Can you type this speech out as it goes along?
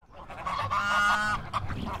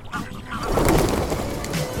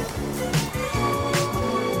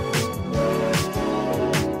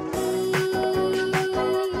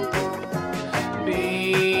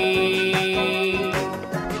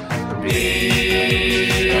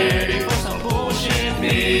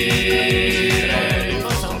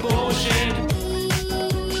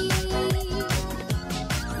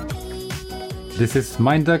This is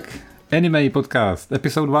MindDuck Anime Podcast,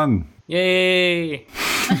 episode 1. Yay!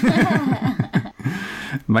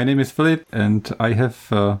 My name is Philip, and I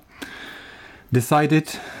have decided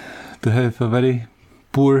to have a very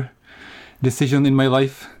poor decision in my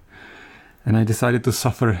life, and I decided to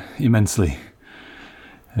suffer immensely.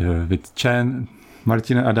 With Chan,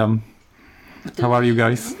 Martin, and Adam. How are you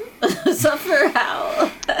guys? Suffer how?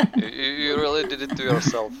 You really did it to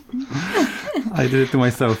yourself. I did it to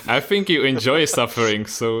myself. I think you enjoy suffering,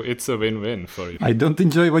 so it's a win-win for you. I don't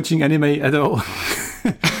enjoy watching anime at all.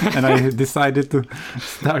 And I decided to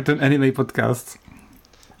start an anime podcast.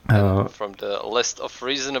 From the list of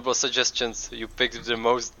reasonable suggestions, you picked the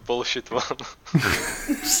most bullshit one.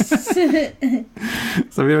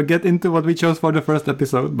 So we'll get into what we chose for the first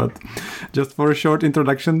episode, but just for a short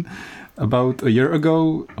introduction, about a year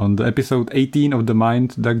ago, on the episode 18 of the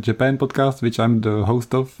MindDuck Japan podcast, which I'm the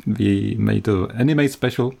host of, we made an anime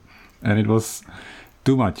special, and it was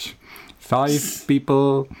too much. 5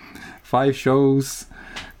 people, 5 shows,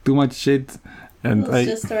 too much shit. And That's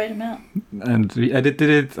just the right amount. And we edited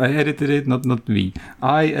it. I edited it, not we.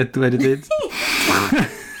 I had to edit it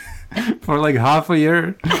for like half a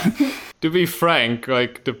year. To be frank,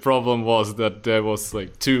 like the problem was that there was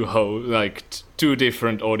like two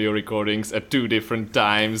different audio recordings at 2 different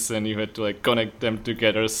times, and you had to like connect them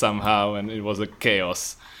together somehow, and it was a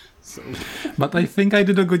chaos. So. But I think I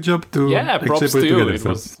did a good job to props put to you.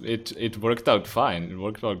 Together, It worked out fine. It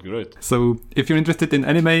worked out good. So if you're interested in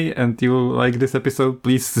anime and you like this episode,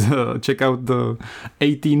 please check out the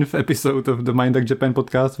 18th episode of the MindDuck Japan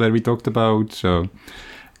podcast, where we talked about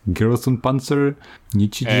Girls on Panzer,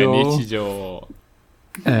 Nichijou,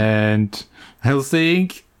 and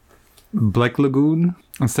Hellsing, Black Lagoon,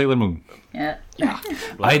 and Sailor Moon. Yeah.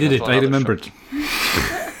 I did it. I remembered.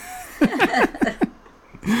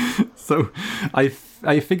 So I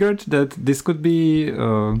figured that this could be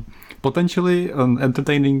potentially an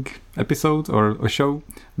entertaining episode or a show,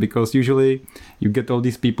 because usually you get all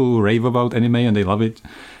these people who rave about anime and they love it.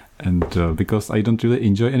 And because I don't really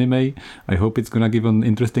enjoy anime, I hope it's gonna give an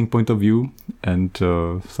interesting point of view and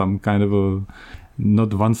some kind of a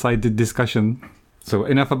not one-sided discussion. So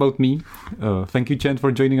enough about me. Thank you, Chen,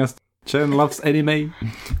 for joining us. Chen loves anime.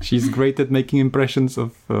 She's great at making impressions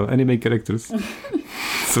of anime characters.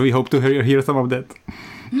 So we hope to hear some of that.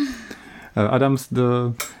 Adam's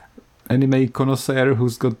the anime connoisseur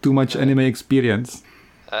who's got too much anime experience.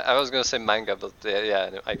 I was gonna say manga, but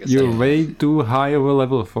yeah, I guess you're way too high of a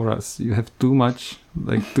level for us. You have too much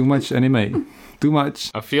anime. Too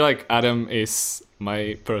much. I feel like Adam is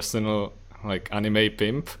my personal like anime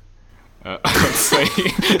pimp. I would say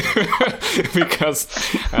because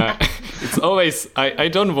it's always I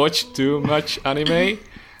don't watch too much anime,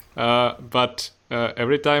 but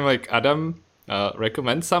every time like Adam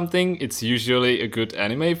recommends something, it's usually a good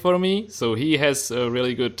anime for me. So he has a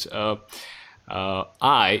really good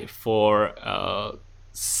eye for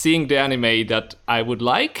seeing the anime that I would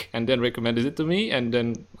like, and then recommended it to me, and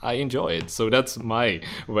then I enjoy it. So that's my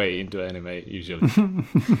way into anime usually.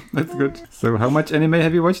 That's good. So how much anime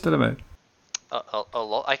have you watched, Adam? A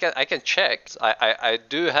lot. I can check. I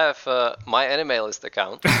do have my anime list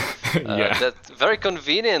account that very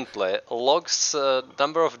conveniently logs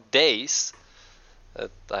number of days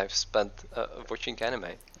that I've spent watching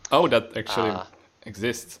anime. Oh, that actually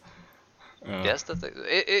exists. Yes,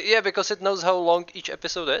 because it knows how long each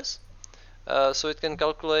episode is. So it can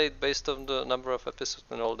calculate based on the number of episodes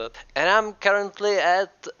and all that. And I'm currently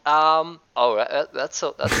at that's a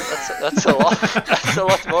lot. That's a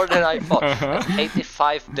lot more than I thought.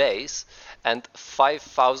 85 days and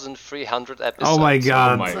 5,300 episodes. Oh my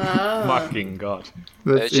god! Oh my fucking god!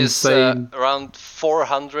 That's which is insane. around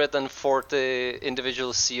 440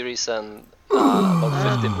 individual series and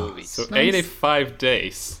about 50 movies. So 85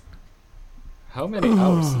 days. How many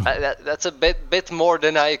hours? That's a bit more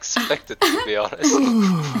than I expected, to be honest.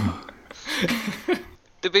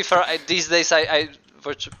 To be fair, these days I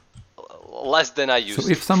watch less than I used. So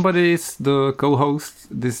if somebody is the co-host,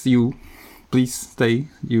 please stay.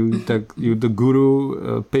 You the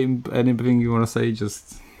guru, pimp, anything you wanna say,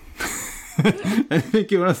 just anything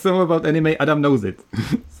you wanna say about anime. Adam knows it,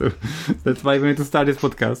 so that's why we need to start this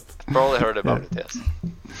podcast. Probably heard about it, yes.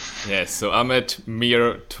 Yes, so I'm at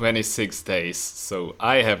mere 26 days, so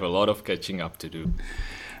I have a lot of catching up to do.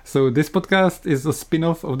 So this podcast is a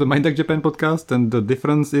spin-off of the MindDuck Japan podcast, and the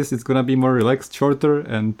difference is it's gonna be more relaxed, shorter,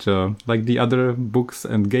 and like the other books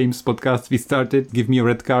and games podcasts we started, give me a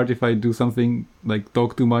red card if I do something like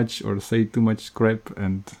talk too much or say too much crap,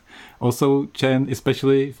 and also Chen,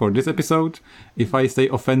 especially for this episode, if I say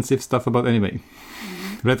offensive stuff about anime.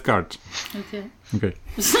 Red card. Okay. Okay.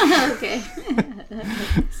 Okay.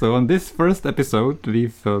 So on this first episode,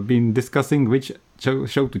 we've been discussing which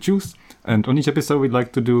show to choose. And on each episode, we'd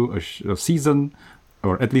like to do a season,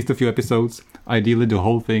 or at least a few episodes, ideally the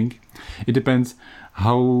whole thing. It depends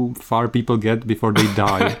how far people get before they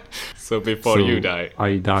die. So before you die.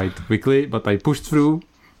 I died quickly, but I pushed through,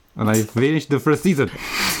 and I finished the first season.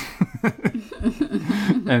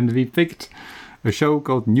 And we picked a show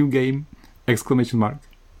called New Game!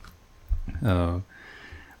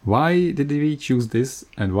 Why did we choose this,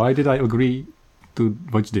 and why did I agree to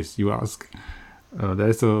watch this, you ask?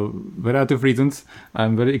 There's a variety of reasons.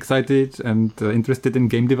 I'm very excited and interested in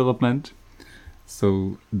game development.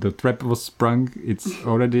 So the trap was sprung. It's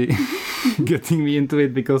already getting me into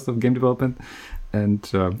it because of game development. And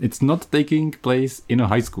it's not taking place in a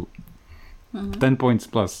high school. 10 points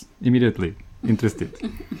plus, immediately interested.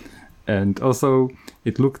 And also,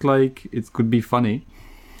 it looked like it could be funny.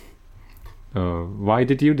 Why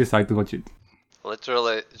did you decide to watch it?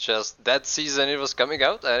 Literally, just that season it was coming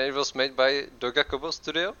out, and it was made by Dogakobo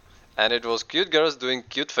Studio, and it was cute girls doing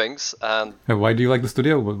cute things. And Why do you like the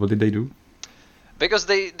studio? What did they do? because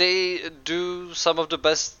they do some of the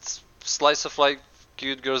best slice of life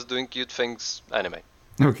cute girls doing cute things anime.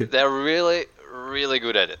 Okay. They're really, really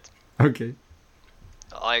good at it. Okay.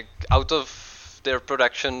 Like, out of their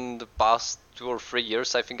production the past 2 or 3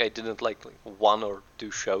 years, I think I didn't like 1 or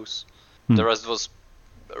 2 shows. The rest was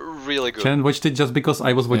really good. Chen watched it just because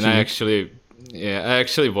I was watching And I it.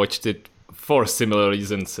 actually watched it for similar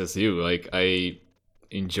reasons as you. Like, I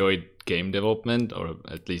enjoyed game development, or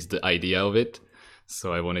at least the idea of it.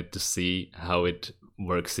 So I wanted to see how it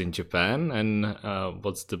works in Japan, and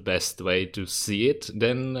what's the best way to see it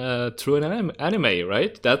than through an anime,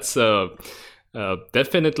 right? That's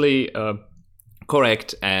definitely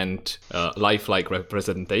correct and lifelike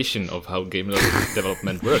representation of how game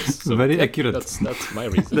development works. So Very accurate. That's my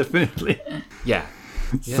reason. Definitely. Yeah.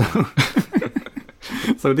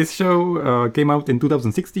 So this show came out in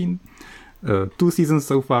 2016. 2 seasons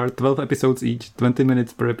so far, 12 episodes each, 20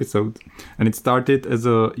 minutes per episode. And it started as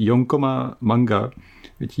a yonkoma manga,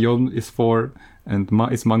 which yon is 4 and ma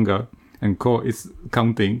is manga and ko is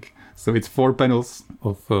counting. So it's 4 panels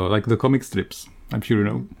of like the comic strips, I'm sure you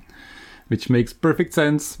know. Which makes perfect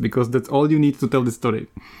sense because that's all you need to tell the story.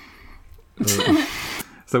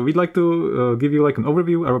 So we'd like to give you like an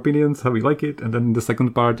overview, our opinions, how we like it, and then in the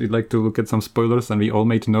second part we'd like to look at some spoilers, and we all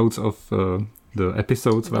made notes of the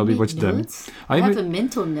episodes while we watched them. I have a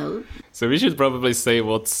mental note. So we should probably say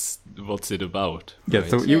what's it about. Yeah, right?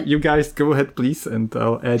 so you guys go ahead, please, and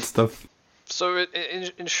I'll add stuff. So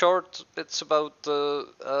in short, it's about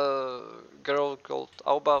a girl called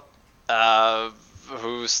Aoba,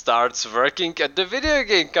 who starts working at the video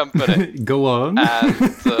game company. Go on. And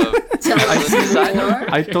as a designer,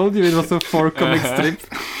 I told you it was a 4 comic strip.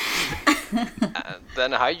 and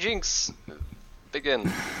then hijinks begin.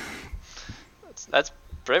 That's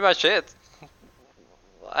pretty much it.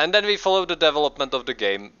 And then we follow the development of the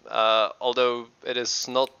game, although it is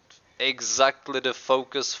not exactly the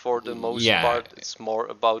focus for the most part. It's more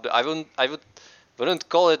about I wouldn't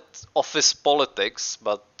call it office politics,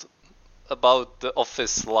 but about the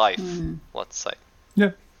office life, let's say.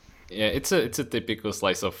 Yeah. Yeah, it's a typical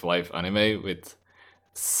slice of life anime with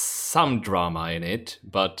some drama in it,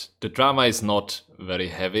 but the drama is not very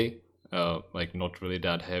heavy. Like, not really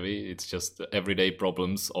that heavy. It's just the everyday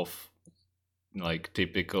problems of like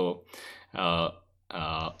typical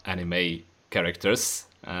anime characters,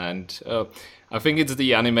 and I think it's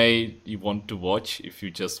the anime you want to watch if you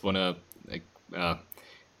just wanna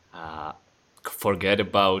forget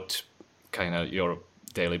about kind of your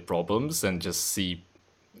daily problems and just see,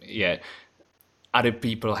 other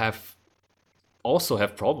people also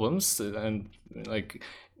have problems, and like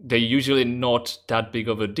they're usually not that big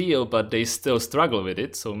of a deal, but they still struggle with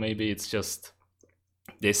it. So maybe it's just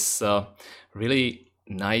this really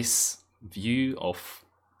nice view of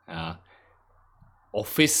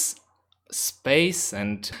office space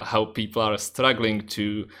and how people are struggling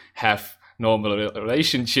to have normal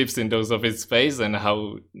relationships in those office space, and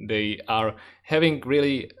how they are having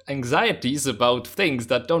really anxieties about things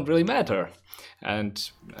that don't really matter.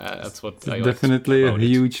 And that's what I definitely liked a about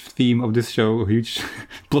huge theme of this show, a huge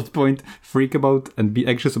plot point. Freak about and be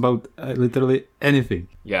anxious about literally anything.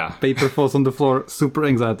 Yeah. Paper falls on the floor, super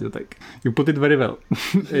anxiety attack. You put it very well,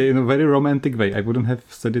 in a very romantic way. I wouldn't have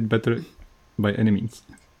said it better by any means.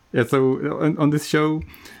 Yeah, so on this show,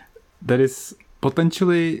 there is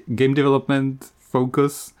potentially game development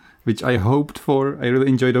focus, which I hoped for. I really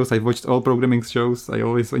enjoy those. I've watched all programming shows. I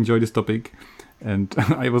always enjoy this topic. And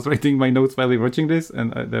I was writing my notes while we were watching this,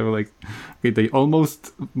 and they were like, okay, they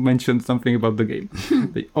almost mentioned something about the game.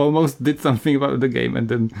 They almost did something about the game, and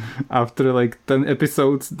then after like 10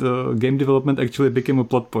 episodes, the game development actually became a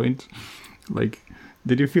plot point. Like,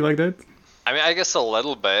 did you feel like that? I mean, I guess a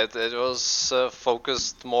little bit. It was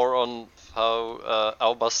focused more on how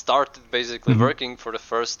Alba started basically working for the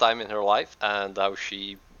first time in her life, and how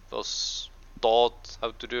she was taught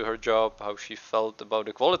how to do her job, how she felt about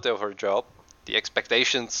the quality of her job, the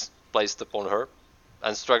expectations placed upon her,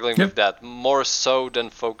 and struggling with that more so than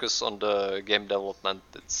focus on the game development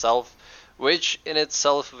itself, which in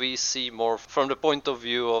itself we see more from the point of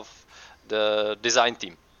view of the design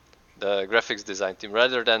team, the graphics design team,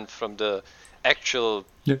 rather than from the actual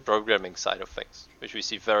programming side of things, which we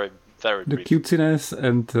see very, very the briefly. cutesiness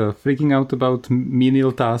and freaking out about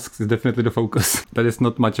menial tasks is definitely the focus. But it's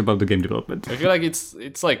not much about the game development. I feel like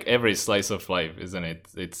it's like every slice of life, isn't it?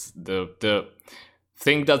 It's the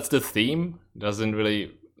thing that's the theme doesn't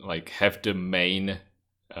really like have the main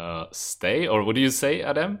stay, or what do you say,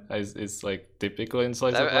 Adam? It's like typical in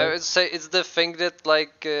slice of life. I would say it's the thing that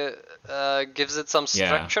like gives it some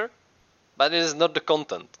structure, but it is not the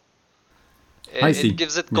content. I see. It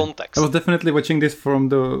gives it context. I was definitely watching this from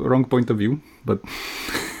the wrong point of view, but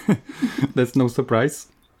that's no surprise.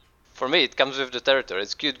 For me, it comes with the territory.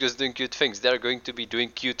 It's cute girls doing cute things. They're going to be doing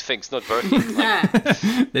cute things, not working.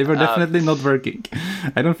 They were definitely not working.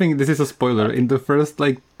 I don't think this is a spoiler. In the first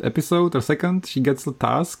like episode or second, she gets a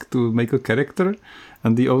task to make a character,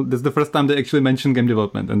 and that's the first time they actually mention game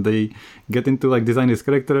development, and they get into like design this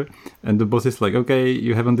character, and the boss is like, okay,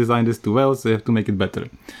 you haven't designed this too well, so you have to make it better.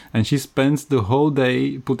 And she spends the whole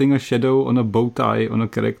day putting a shadow on a bow tie on a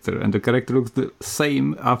character, and the character looks the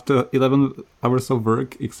same after 11 hours of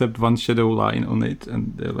work, except one shadow line on it,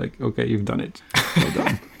 and they're like, okay, you've done it. Well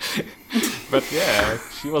done. But yeah,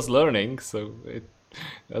 she was learning, so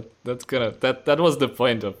that was the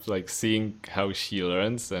point of like seeing how she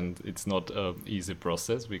learns, and it's not an easy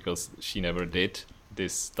process because she never did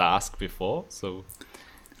this task before. So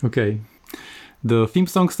okay, the theme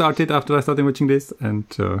song started after I started watching this, and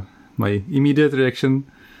my immediate reaction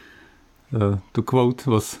to quote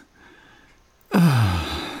was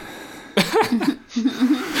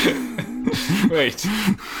wait.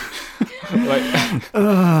 Like,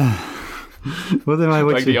 what am I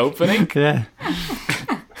watching? like the opening? Yeah.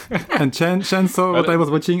 And Chen saw what I was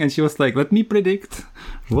watching, and she was like, let me predict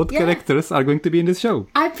what characters are going to be in this show.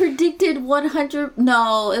 I predicted 100.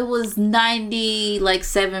 No, it was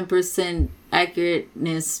 97%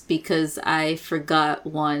 accurateness because I forgot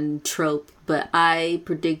one trope. But I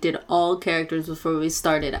predicted all characters before we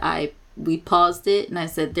started. We paused it and I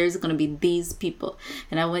said, there's going to be these people.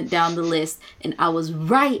 And I went down the list and I was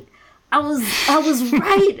right. I was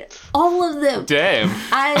right. All of them. Damn.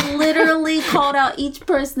 I literally called out each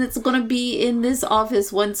person that's going to be in this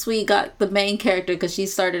office once we got the main character, because she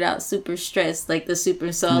started out super stressed, like the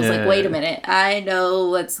super. So I was like, wait a minute. I know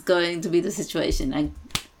what's going to be the situation. I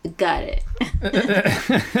got it.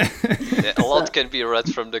 A lot can be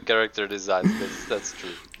read from the character design. That's true.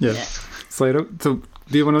 Yeah. So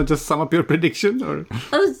do you want to just sum up your prediction, or?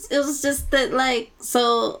 It was just that, like,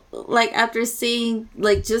 so, like, after seeing,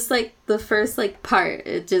 like, just, like, the first, like, part,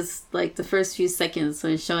 it just, like, the first few seconds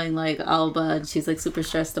when showing, like, Alba, and she's, like, super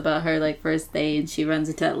stressed about her, like, first day, and she runs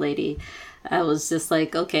into that lady, I was just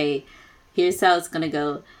like, okay, here's how it's gonna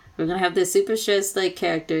go. We're gonna have this super stressed, like,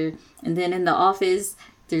 character, and then in the office,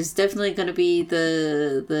 there's definitely gonna be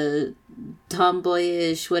the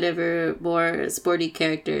tomboyish, whatever, more sporty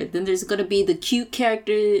character. Then there's gonna be the cute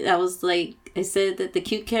character. I said that the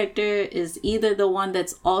cute character is either the one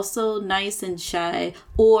that's also nice and shy,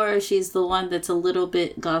 or she's the one that's a little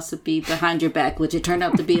bit gossipy behind your back, which it turned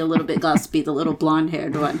out to be a little bit gossipy, the little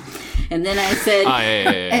blonde-haired one. And then I said,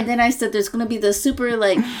 and then I said, there's gonna be the super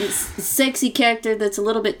like sexy character that's a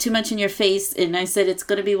little bit too much in your face. And I said it's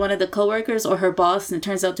gonna be one of the coworkers or her boss, and it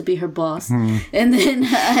turns out to be her boss. And then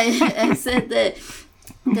I said that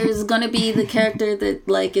there's gonna be the character that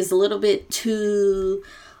like is a little bit too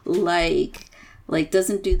like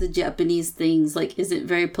doesn't do the Japanese things, like isn't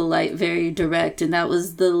very polite, very direct, and that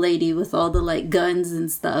was the lady with all the like guns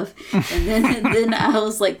and stuff. And then I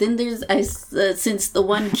was like, since the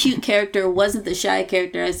one cute character wasn't the shy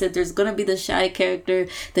character, I said there's gonna be the shy character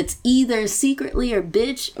that's either secretly a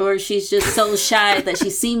bitch, or she's just so shy that she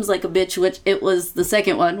seems like a bitch, which it was the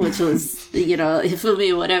second one, which was, you know, for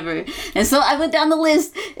me, whatever. And so I went down the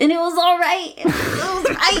list and it was all right. It was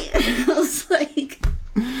right. It was like,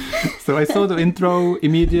 So I saw the intro,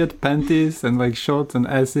 immediate panties and like shorts and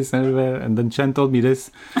asses everywhere, and then Chen told me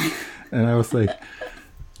this, and I was like,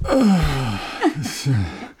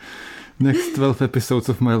 Next 12 episodes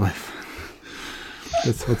of my life.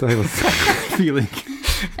 That's what I was feeling.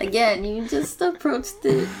 Again, you just approached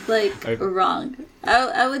it wrong.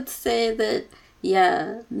 I would say that,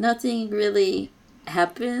 yeah, nothing really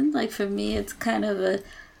happened. Like for me, it's kind of a,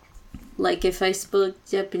 like if I spoke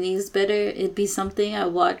Japanese better, it'd be something I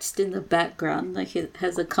watched in the background. Like it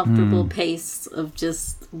has a comfortable pace of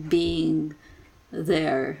just being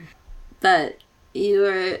there. But you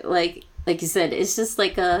were like you said, it's just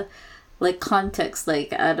like a context,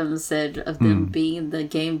 like Adam said, of them being in the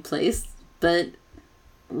game place. But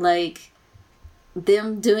like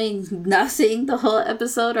them doing nothing the whole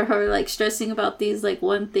episode, or her like stressing about these like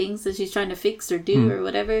one things that she's trying to fix or do or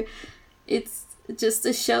whatever, it's just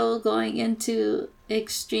a show going into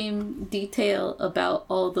extreme detail about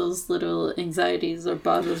all those little anxieties or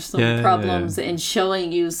bothersome problems and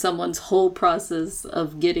showing you someone's whole process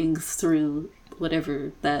of getting through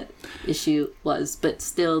whatever that issue was, but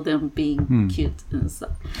still them being cute and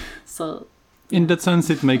stuff. So in that sense,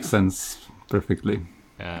 it makes sense perfectly.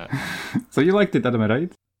 Yeah. So you liked it, Adam,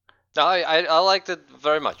 right? I liked it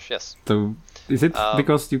very much. Yes. So is it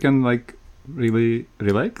because you can like really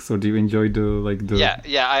relax, or do you enjoy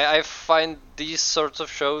I find these sorts of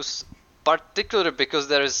shows particularly because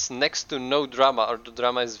there is next to no drama, or the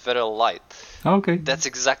drama is very light. Okay. That's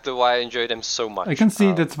exactly why I enjoy them so much. I can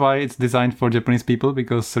see that's why it's designed for Japanese people,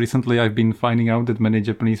 because recently I've been finding out that many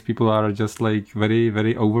Japanese people are just like very,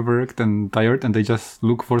 very overworked and tired, and they just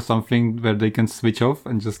look for something where they can switch off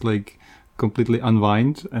and just like completely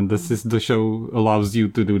unwind, and the show allows you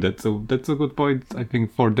to do that. So that's a good point. I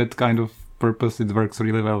think for that kind of purpose it works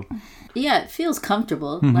really well. Yeah, it feels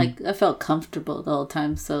comfortable. Like I felt comfortable the whole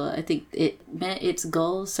time, so I think it met its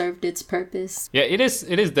goal, served its purpose. Yeah, it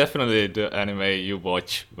is definitely the anime you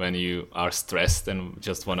watch when you are stressed and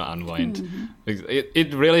just want to unwind.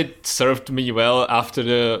 It really served me well after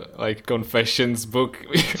the like confessions book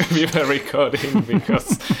we were recording,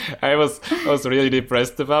 because I was really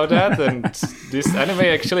depressed about that, and this anime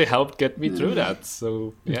actually helped get me through that.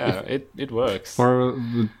 So yeah, it works. For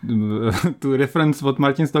to reference what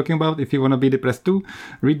Martin's talking about, if you want to be depressed too,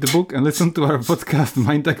 read the book and listen to our podcast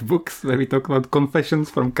Mind Tech Books, where we talk about confessions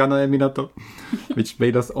from Kanae Minato, which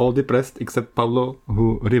made us all depressed except Paulo,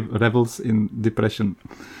 who revels in depression.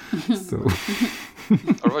 So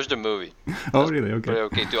or watch the movie. Oh, really? Okay.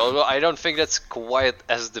 Okay too. Although I don't think that's quite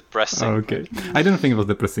as depressing. Okay. I don't think it was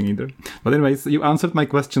depressing either. But anyways, you answered my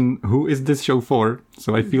question, who is this show for?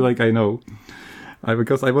 So I feel like I know.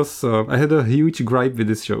 Because I had a huge gripe with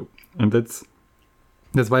this show, and that's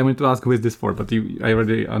why I wanted to ask who is this for. But I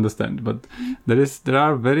already understand. But there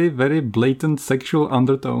are very, very blatant sexual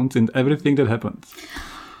undertones in everything that happens.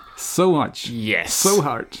 So much. Yes. So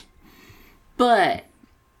hard. But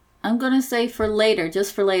I'm gonna say for later,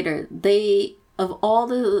 just for later, of all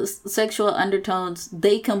the sexual undertones,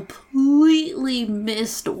 they completely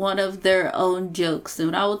missed one of their own jokes.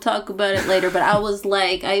 And I will talk about it later, but I was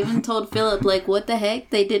like, I even told Philip, like, what the heck?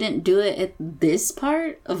 They didn't do it at this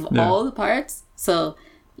part of all the parts? So,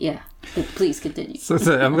 yeah. But please continue. So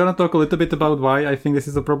I'm gonna talk a little bit about why I think this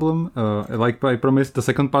is a problem. Like I promised, the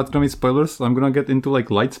second part gonna be spoilers. So I'm gonna get into like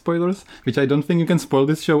light spoilers, which I don't think you can spoil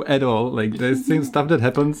this show at all. Like there's stuff that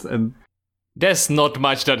happens, and there's not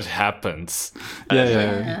much that happens.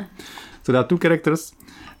 Yeah. So there are two characters.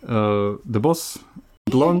 The boss,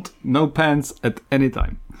 blonde, no pants at any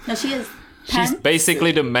time. No, she is. She's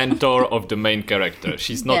basically the mentor of the main character.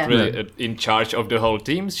 She's not really in charge of the whole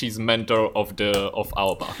team. She's mentor of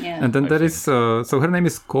Aoba. Yeah. And then there is so her name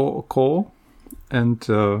is Ko, and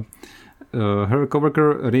her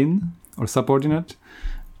coworker Rin, or subordinate,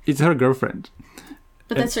 is her girlfriend.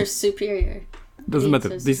 But that's her superior. Doesn't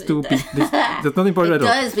matter. These two. That's not important at all.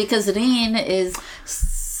 It does, because Rin is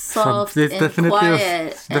soft it's and definitely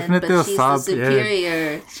quiet, definitely but she's sub, the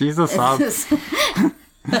superior. Yeah. She's a sub.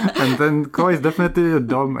 And then Ko is definitely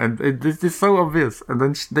dumb, and it's so obvious. And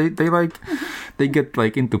then they get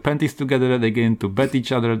like into panties together, they get into bed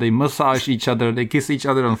each other, they massage each other, they kiss each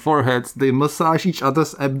other on foreheads, they massage each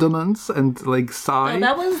other's abdomens and like sigh.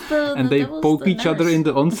 And they poke each other in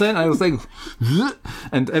the onsen. I was like,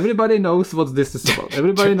 and everybody knows what this is about.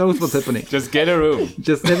 Everybody knows what's happening. Just get a room.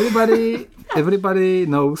 Just everybody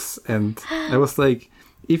knows. And I was like,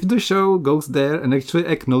 if the show goes there and actually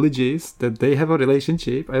acknowledges that they have a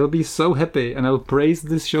relationship, I will be so happy and I'll praise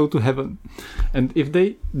this show to heaven. And if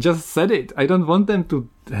they just said it, I don't want them to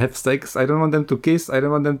have sex. I don't want them to kiss. I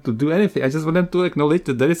don't want them to do anything. I just want them to acknowledge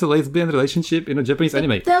that there is a lesbian relationship in a Japanese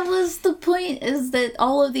anime. That was the point, is that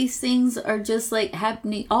all of these things are just like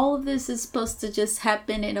happening. All of this is supposed to just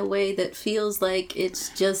happen in a way that feels like it's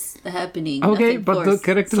just happening. Okay, nothing but the forced.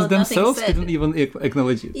 characters So nothing themselves said. didn't even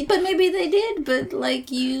acknowledge it. But maybe they did, but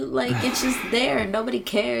it's just there. Nobody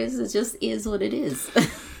cares. It just is what it is.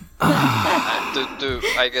 To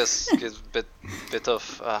I guess give bit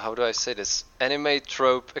of how do I say this, anime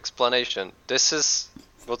trope explanation. This is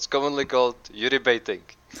what's commonly called yuri baiting,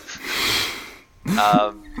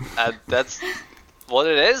 and that's what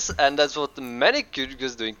it is, and that's what many cute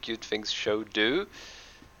girls doing cute things show do,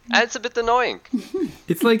 and it's a bit annoying.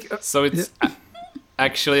 It's like So it's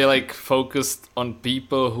actually like focused on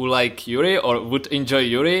people who like Yuri or would enjoy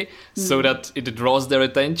Yuri, so that it draws their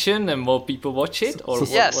attention and more people watch it. Or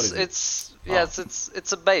Yes, what is it?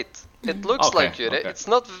 it's a bait. It looks Okay, like Yuri. okay. It's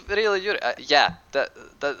not really Yuri.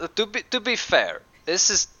 To be fair, this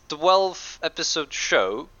is 12 episode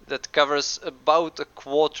show that covers about a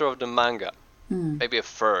quarter of the manga, maybe a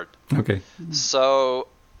third. okay. So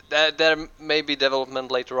there may be development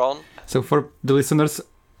later on. So for the listeners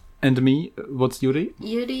and me, what's Yuri?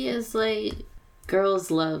 Yuri is like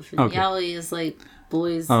girls' love, and Okay. yaoi is like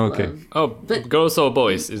boys' Oh, okay. love. Oh, But- girls or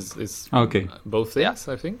boys is Okay. both things,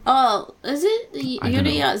 I think. Oh, is it? don't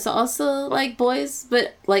Yuri know. is also like boys,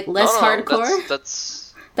 but like less No, hardcore.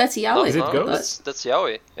 That's That's yaoi. Is it no, girls? that's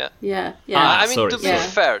yaoi. Yeah. Yeah, Ah, yeah. I mean, sorry.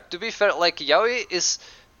 to be fair, like yaoi is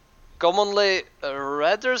commonly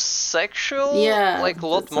rather sexual. Yeah, like a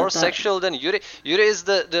lot that's more what that- sexual than Yuri. Yuri is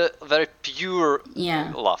the very pure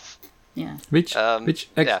Yeah. love. Yeah. Which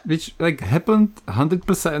yeah. which like happened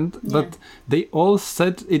 100%, but they all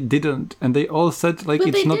said it didn't, and they all said like But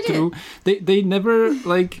it's they not did true. They never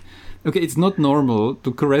like. Okay, it's not normal to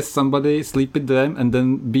caress somebody, sleep with them, and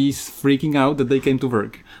then be freaking out that they came to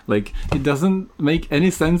work. Like, it doesn't make any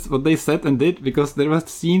sense what they said and did, because there were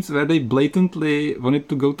scenes where they blatantly wanted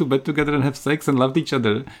to go to bed together and have sex and loved each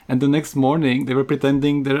other, and the next morning they were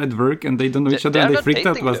pretending they're at work and they don't know each other They're and they not freaked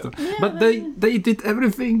out. dating, though. But they did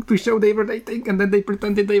everything to show they were dating, and then they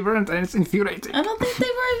pretended they weren't, and it's infuriating. I don't think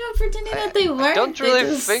they were even pretending that they were. I don't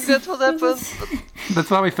really think that would happen. But That's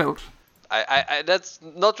how I felt. I that's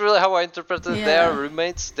not really how I interpreted Yeah. their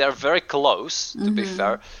roommates. They're very close, to be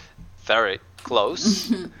fair. Very close.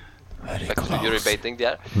 Very Back to Yuri baiting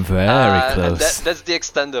there. Very And that's the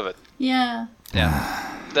extent of it. Yeah.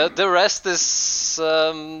 The rest is,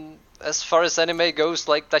 as far as anime goes,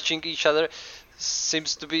 like touching each other,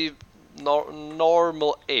 seems to be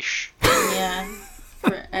normal-ish. Yeah.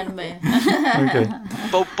 For anime. Okay.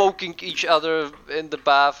 Poking each other in the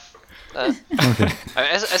bath. Okay.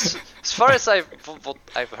 As far as what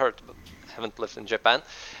I've heard, but haven't lived in Japan,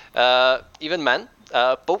 even men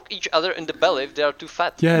poke each other in the belly if they are too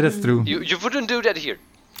fat. Yeah, that's true. You wouldn't do that here.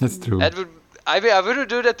 That's true. That would, I wouldn't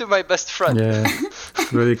do that to my best friend. Yeah,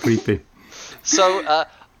 it's really creepy. So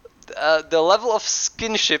the level of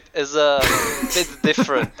skinship is a bit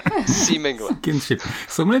different, seemingly. Skinship.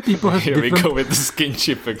 So many people have Here we different. go with the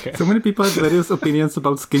skinship again. So many people have various opinions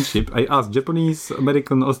about skinship. I asked Japanese,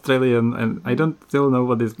 American, Australian, and I don't still know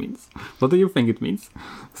what this means. What do you think it means?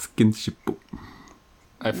 Skinship.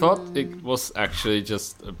 I thought it was actually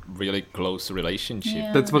just a really close relationship.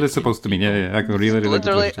 Yeah. That's what it's supposed to mean. Yeah, like a really, really good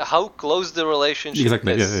Literally, relationship. how close the relationship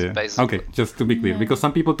Exactly. is, Yeah. basically. Okay, just to be clear, because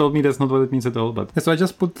some people told me that's not what it means at all. But so I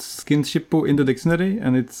just put skinship in the dictionary,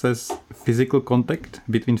 and it says physical contact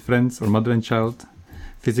between friends or mother and child,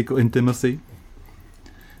 physical intimacy.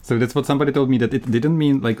 So that's what somebody told me, that it didn't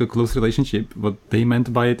mean like a close relationship. What they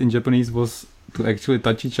meant by it in Japanese was to actually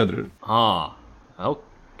touch each other. Ah,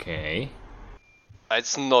 okay.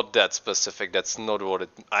 It's not that specific. That's not what it.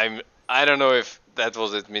 I don't know if that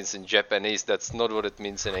what it means in Japanese. That's not what it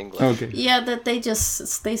means in English. Okay. Yeah, that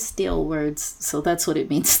they steal words, so that's what it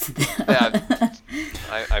means to them. Yeah,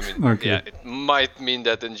 I mean, Okay. yeah, it might mean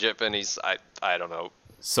that in Japanese. I don't know.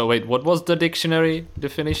 So wait, what was the dictionary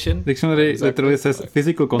definition? Dictionary Exactly. literally says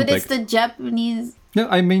physical But it's contact. the Japanese. Yeah,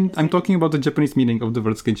 I mean, I'm talking about the Japanese meaning of the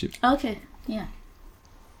word skinship. Okay, yeah.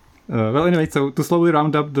 Well, anyway, so to slowly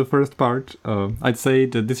round up the first part, I'd say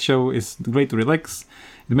that this show is great to relax.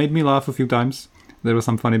 It made me laugh a few times. There were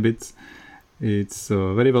some funny bits. It's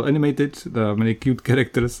very well animated. There are many cute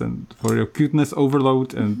characters, and for your cuteness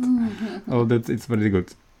overload and all that, it's very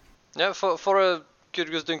good. Yeah, for a cute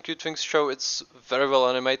girls doing cute things show, it's very well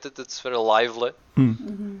animated. It's very lively.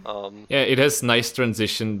 Yeah, it has nice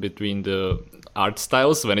transition between the art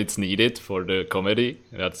styles when it's needed for the comedy.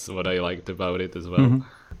 That's what I liked about it as well.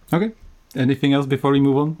 Okay. Anything else before we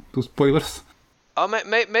move on to spoilers?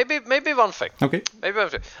 Maybe one thing. Okay. Maybe one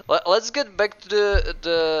thing. Let's get back to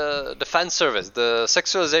the fan service, the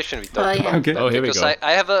sexualization we talked about. Okay. Oh, here we Because go.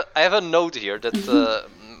 I have a note here that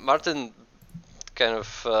Martin kind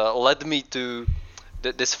of led me to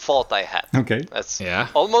this thought I had. Okay. That's Yeah.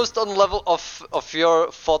 almost on level of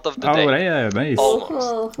your thought of the Oh, day. yeah, nice.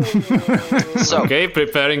 Almost. So Okay,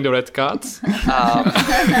 preparing the red cards.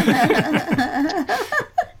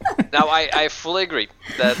 now I fully agree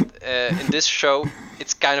that in this show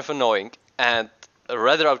it's kind of annoying and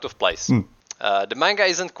rather out of place. The manga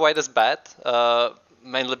isn't quite as bad,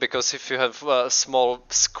 mainly because if you have a small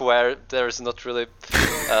square, there's not really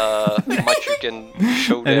much you can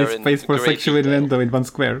show there. Any space for sexual innuendo in one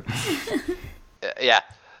square. Yeah.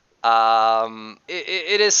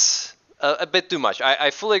 It is a bit too much.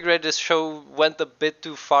 I fully agree this show went a bit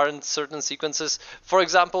too far in certain sequences. For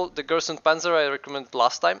example, the Girls and Panzer I recommended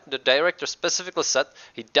last time, the director specifically said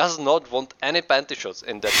he does not want any panty shots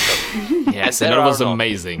in that show. Yes, And and there that was are none.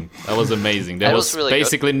 amazing. That was amazing. There That was was really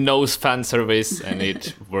basically no fan service, and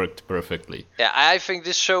it worked perfectly. Yeah, I think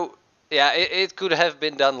this show, it could have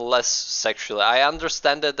been done less sexually. I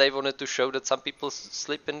understand that they wanted to show that some people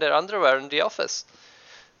sleep in their underwear in the office.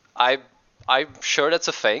 I'm sure that's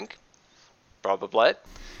a thing. Probably.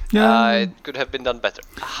 Yeah. It could have been done better.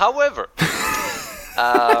 However,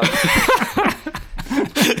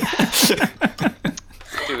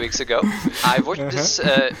 2 weeks ago, I watched this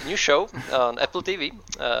new show on Apple TV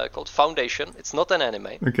called Foundation. It's not an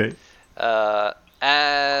anime. Okay.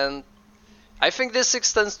 And I think this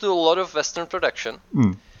extends to a lot of Western production.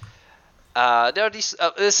 There are these.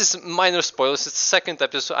 This is minor spoilers. It's the second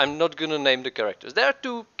episode. I'm not gonna name the characters. There are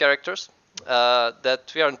two characters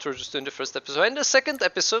that we are introduced to in the first episode. In the second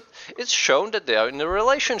episode, it's shown that they are in a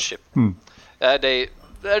relationship.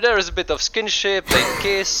 There is a bit of skinship. They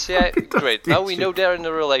kiss. Yeah, great. Now we know they're in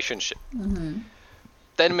a relationship. 10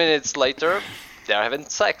 minutes later, they are having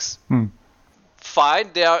sex.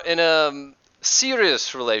 Fine. They are in a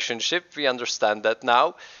serious relationship. We understand that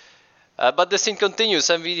now. But the scene continues,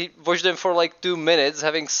 and we watch them for like 2 minutes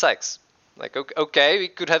having sex. Like, okay, we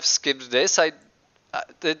could have skipped this.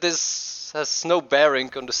 This has no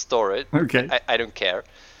bearing on the story. Okay. I don't care.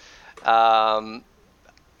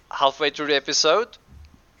 Halfway through the episode,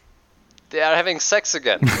 they are having sex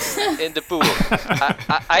again in the pool.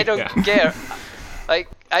 I don't care. Like,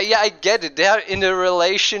 I get it. They are in a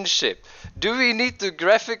relationship. Do we need to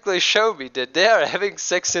graphically show me that they are having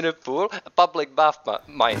sex in a pool? A public bath,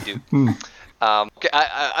 mind you. Okay,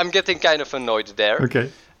 I'm getting kind of annoyed there. Okay.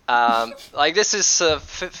 Like, this is a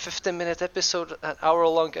 15-minute episode, an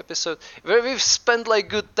hour-long episode, where we've spent like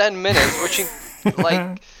good 10 minutes watching,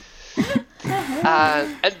 like...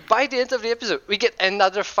 and by the end of the episode, we get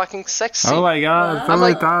another fucking sex scene. Oh my god, so I'm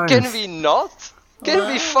many like, times. can we not?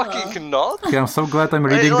 Can we fucking not? Okay, I'm so glad I'm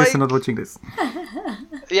reading this like- and not watching this.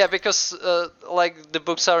 Yeah, because like the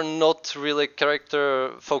books are not really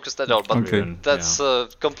character focused at all, but Okay. that's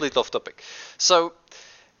complete off topic. So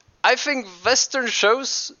I think Western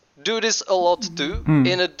shows do this a lot too,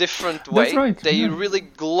 in a different way. That's right, They yeah. really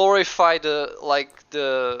glorify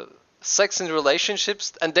the sex in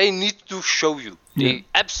relationships, and they need to show you. They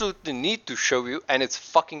absolutely need to show you, and it's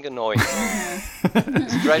fucking annoying.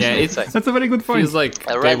 It's drives Yeah, me it's- insane. That's a very good point. Feels like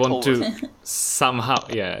I they rant want over. to somehow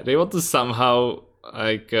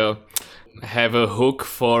like have a hook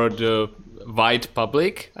for the wide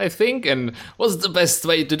public, I think. And what's the best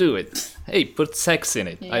way to do it? Hey, put sex in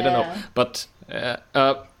it. I don't know, Yeah.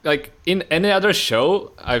 but like in any other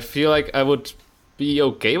show, I feel like I would be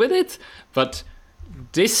okay with it, but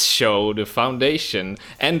this show, The Foundation,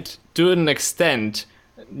 and to an extent,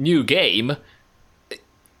 New Game,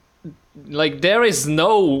 like there is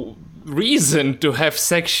no reason to have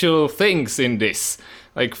sexual things in this.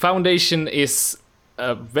 Like Foundation is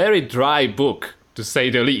a very dry book, to say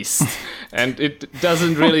the least, and it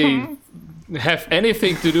doesn't really have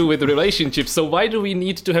anything to do with relationships. So why do we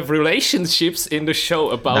need to have relationships in the show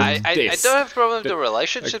about I this? don't have problem with the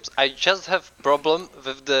relationships. I just have problem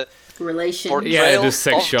with the Relation. portrayal Yeah, the of the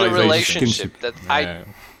sexualization. relationship. That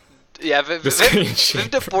with skinship.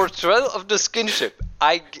 the portrayal of the skinship.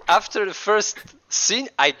 After the first scene,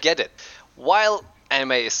 I get it. While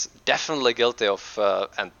anime is definitely guilty of,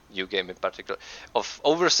 and New Game in particular, of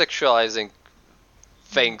over-sexualizing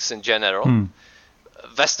things in general,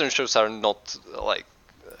 Western shows are not like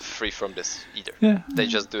free from this either. Yeah. They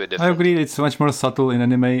just do it I differently. agree, it's much more subtle in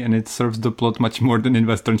anime and it serves the plot much more than in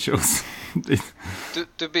Western shows.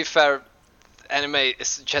 To be fair, anime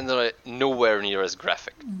is generally nowhere near as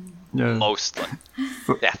graphic. Yeah. Mostly.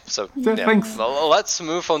 So- Yeah, so Yeah, thanks. Well, let's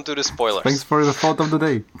move on to the spoilers. Thanks for the thought of the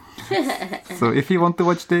day. So if you want to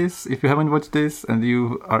watch this, if you haven't watched this and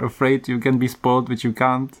you are afraid you can be spoiled, which you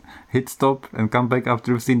can't, hit stop and come back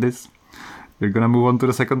after you've seen this. We're gonna move on to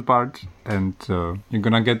the second part, and you're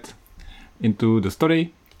gonna get into the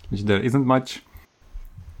story, which there isn't much.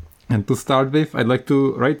 And to start with, I'd like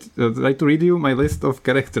to read you my list of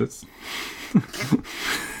characters.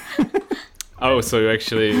 Oh, so you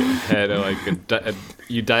actually had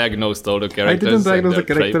you diagnosed all the characters? I didn't diagnose the and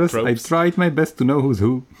their characters. I tropes? tried my best to know who's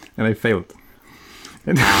who, and I failed.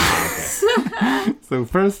 So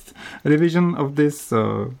first revision of this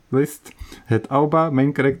list had Aoba,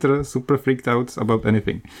 main character, super freaked out about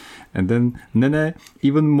anything. And then Nene,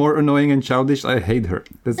 even more annoying and childish, I hate her.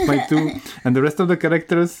 That's my 2. And the rest of the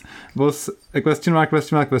characters was a question mark.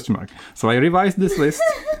 So I revised this list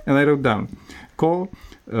and I wrote down Ko,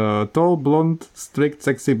 tall, blonde, strict,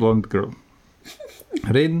 sexy blonde girl.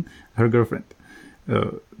 Rin, her girlfriend.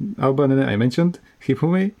 Aoba, Nene, I mentioned.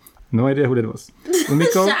 Hifumi, no idea who that was.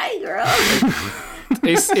 Umiko, Shy girl.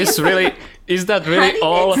 Is that really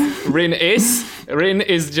all Rin is? Rin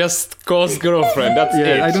is just Ko's girlfriend. That's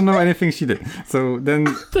it. I don't know anything she did. So then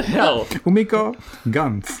What the hell? Umiko,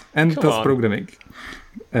 guns and Come DOS on. programming.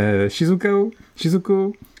 Shizuku,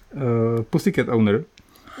 pussycat owner,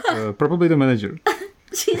 probably the manager.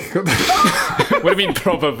 What do you mean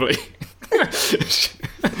probably?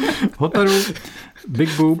 Hotaru, big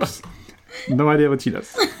boobs, no idea what she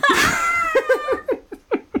does.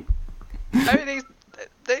 I mean,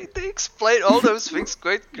 they explain all those things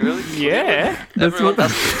quite clearly. Yeah. Everyone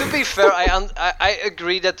does. To be fair, I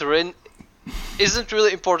agree that Rin isn't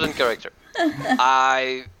really important character.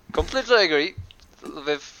 I completely agree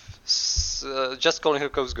with just calling her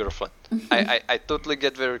Ko's girlfriend. I totally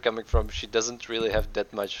get where you're coming from. She doesn't really have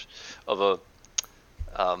that much of a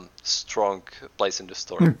strong place in the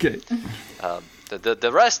story. Okay.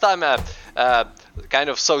 The rest I'm kind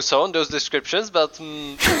of so-so on those descriptions, but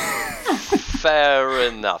fair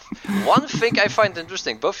enough. One thing I find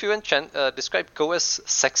interesting, both you and Chen describe Ko as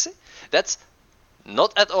sexy. That's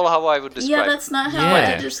not at all how I would describe Yeah, it. that's not how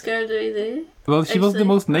Yeah. I described her either. Well, she was the Actually-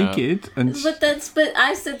 most naked, and But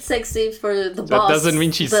I said sexy for the That boss. doesn't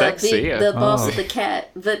mean she's sexy, yeah. The boss Oh. of the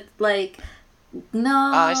cat, but like,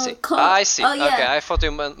 no. I see. I see. Oh, yeah. Okay, I thought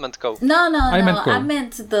you meant Ko. No, I meant Ko. I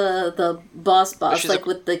meant the boss, she's like a-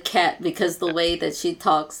 with the cat, because the way that she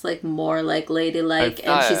talks, like more like ladylike,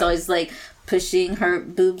 and Ah, she's yeah. always like pushing her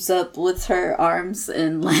boobs up with her arms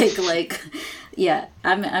and like, yeah.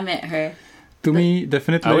 I meant her. to me, I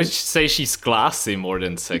definitely. would say she's classy more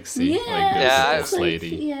than sexy. Yeah, Like Yeah, this it's like-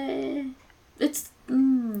 lady. yeah, it's.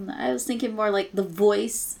 I was thinking more like the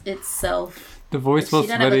voice itself. The voice She was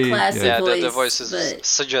didn't have a very. classic- Yeah, voice, the voice is but-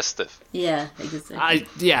 suggestive. Yeah, exactly.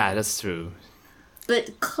 Yeah, that's true.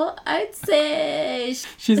 But I'd say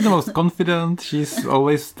She's the most confident. She's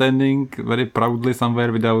always standing very proudly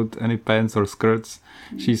somewhere without any pants or skirts.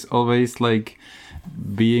 She's always like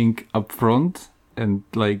being upfront and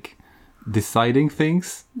like deciding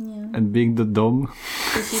things and being the dom.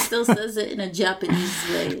 but she still says it in a Japanese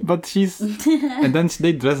way. But she's and then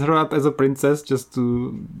they dress her up as a princess just to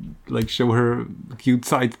like show her cute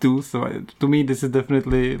side too. So to me, this is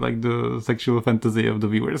definitely like the sexual fantasy of the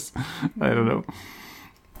viewers. I don't know.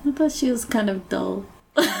 I thought she was kind of dull.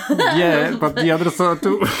 Yeah, but the others are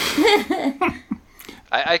too.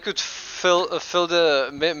 I could fill the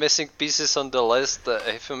missing pieces on the list.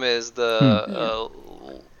 Hifumi is the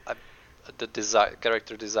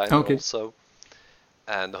character designer Okay. also,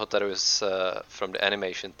 and Hotaru is from the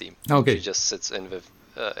animation team. Okay. She just sits in with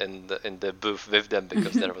in the booth with them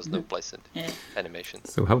because there was no place in the Yeah. animation.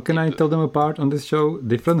 So how can I tell them apart on this show?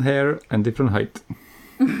 Different hair and different height.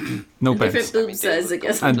 No pants. Different boob they size, I look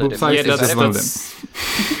guess. And boob size Yeah, is that's, just one of them.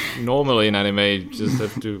 that's normally in anime. You just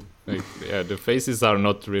have to. Like, yeah, the faces are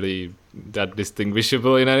not really that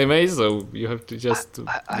distinguishable in anime, so you have to just.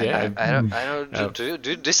 I don't. Do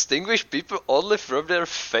you distinguish people only from their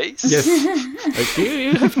face? Yes. Like,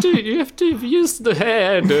 you have to use the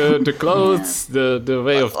hair, the clothes, the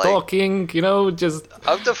way of Like- talking. You know, just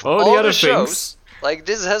Out of all all the the other shows, things. like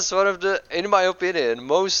this has one of the, in my opinion,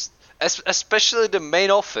 most, especially the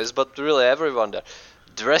main office, but really everyone there,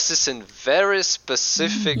 dresses in very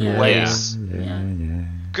specific Yeah. ways. Yeah.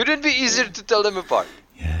 Could it be easier to tell them apart?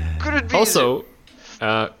 Could it be Also,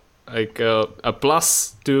 a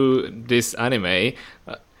plus to this anime,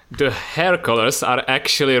 the hair colors are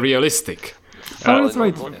actually realistic. Oh, that's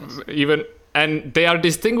right. Even and they are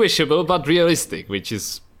distinguishable but realistic, which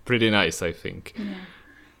is pretty nice, I think.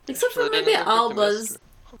 Except for Actually, maybe they're not Alba's.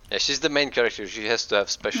 Yeah, she's the main character. She has to have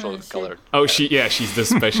special shit. colored. Oh, she's the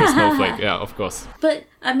special snowflake. Yeah, of course. But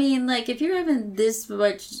I mean, like, if you're having this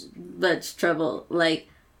much trouble, like,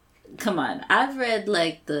 come on. I've read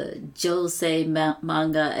like the Josei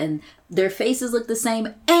manga, and their faces look the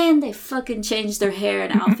same, and they fucking change their hair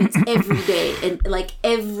and outfits every day, and like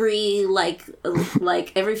every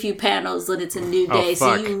every few panels when it's a new day.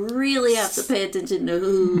 So you really have to pay attention to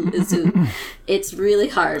who is who. It's really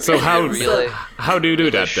hard. So how do you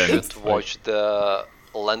do that then? You should watch the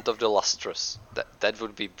Land of the Lustrous. That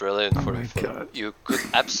would be brilliant for a film. You could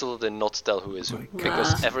absolutely not tell who is who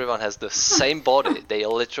because everyone has the same body. They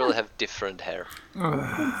literally have different hair.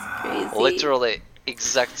 That's crazy. Literally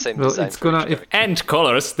exact same design. It's gonna And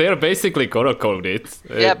colors, they're basically color coded.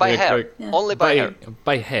 By hair. Only by hair.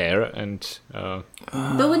 By hair and.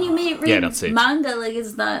 But when you read that's it. manga, like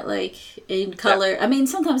it's not like in color. I mean,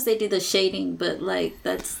 sometimes they do the shading, but like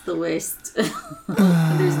that's the worst.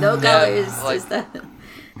 There's no colors. Just that.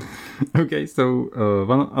 Okay, so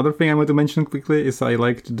one other thing I want to mention quickly is I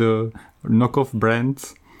liked the knockoff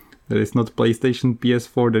brands. There is not PlayStation,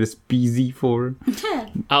 PS4. There is PZ4.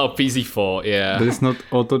 Oh, PZ4, yeah. There is not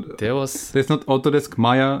There's not Autodesk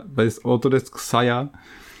Maya, but it's Autodesk Saya.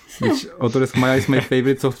 Which Autodesk Maya is my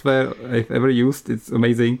favorite software I've ever used. It's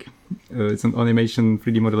amazing. It's an animation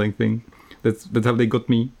 3D modeling thing. That's how they got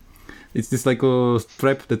me. It's just like a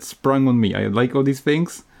strap that sprung on me. I like all these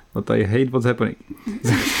things, but I hate what's happening.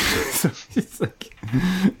 So it's like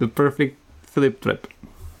the perfect flip trap.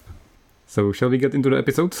 So shall we get into the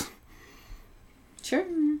episodes? Sure.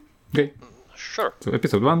 Okay. Sure. So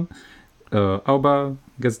episode 1, Aoba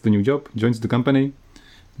gets the new job, joins the company.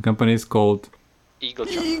 The company is called Eagle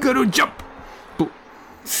Jump. Eagle Jump.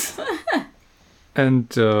 And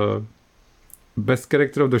best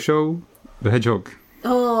character of the show, the hedgehog.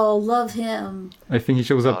 Oh, love him. I think he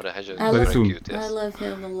shows up The hedgehog I is very love- soon. cute, yes. I love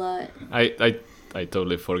him a lot. I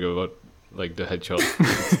totally forgot about like the hedgehog.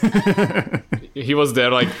 He was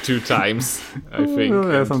there like 2 times, I think. Oh,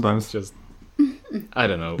 yeah, and sometimes. Just I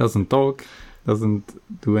don't know. Doesn't talk, doesn't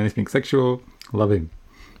do anything sexual. Love him.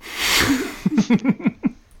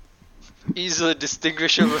 Easily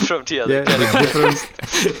distinguishable from the other Yeah, characters.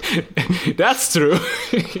 different. That's true.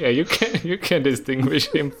 Yeah, you can distinguish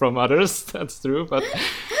him from others. That's true, but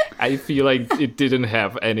I feel like it didn't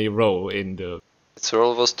have any role in the. Its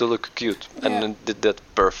role was to look cute, and it did that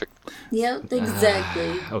perfectly. Yep,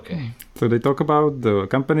 exactly. Okay. So they talk about the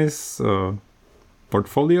company's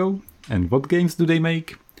portfolio and what games do they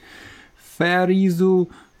make. Fairyzu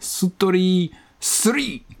Sutori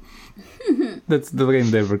 3. That's the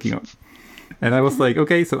game they're working on. And I was like,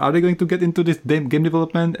 okay, so are they going to get into this game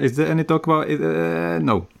development? Is there any talk about it?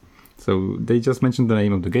 No. So they just mentioned the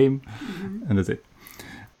name of the game, and that's it.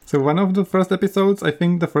 So one of the first episodes, I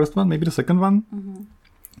think the first one, maybe the second one,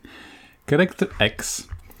 Character X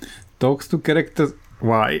talks to Character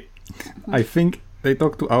Y. I think they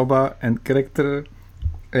talk to Aoba, and Character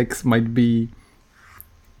X might be,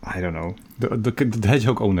 I don't know, the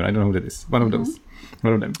hedgehog owner. I don't know who that is. One of those.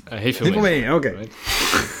 One of them. Hifumi, okay. right?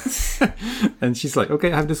 And she's like,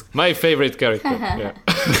 okay, I have this. My favorite character. Yeah.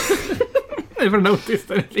 Never noticed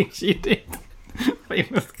anything she did.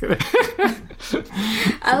 Famous character.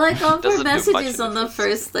 I like all of her Doesn't do much messages on the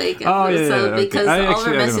first yeah, episode okay. because I all actually- her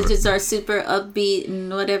I remember. messages are super upbeat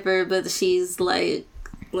and whatever, but she's like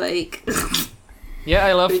Yeah,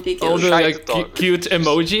 I love Ridiculous. all the Shy like, to talk. cute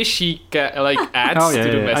emoji she adds Oh, yeah,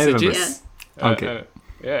 to the yeah, I remember. messages. Okay.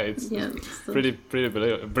 Yeah, it's yeah. So, pretty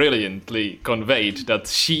brilliantly conveyed that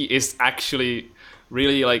she is actually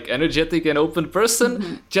really like energetic and open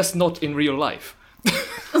person, just not in real life.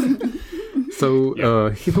 So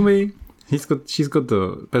Hifumi, she's got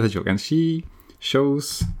the pet hedgehog, and she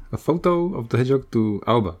shows a photo of the hedgehog to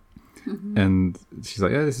Aoba, and she's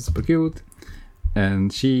like, "Yeah, this is super cute."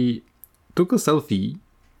 And she took a selfie,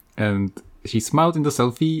 and she smiled in the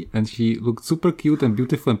selfie, and she looked super cute and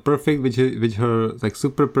beautiful and perfect with her like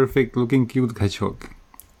super perfect looking cute hedgehog,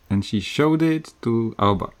 and she showed it to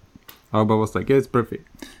Aoba. Aoba was like, "Yeah, it's perfect."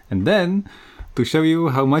 And then, to show you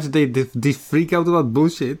how much they freak out about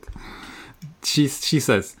bullshit, she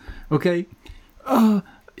says, "Okay,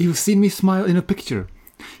 you've seen me smile in a picture."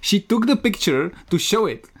 She took the picture to show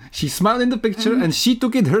it. She smiled in the picture and she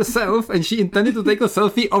took it herself, and she intended to take a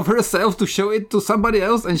selfie of herself to show it to somebody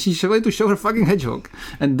else, and she showed it to show her fucking hedgehog.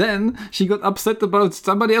 And then she got upset about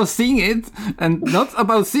somebody else seeing it, and not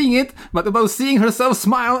about seeing it, but about seeing herself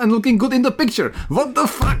smile and looking good in the picture. What the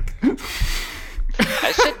fuck?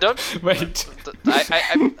 I said don't. Wait.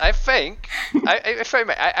 I think. If I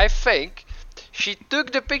may, I think she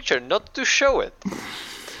took the picture not to show it.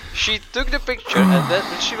 She took the picture, and then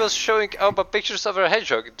when she was showing Alba pictures of her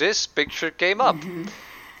hedgehog, this picture came up.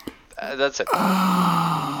 That's it.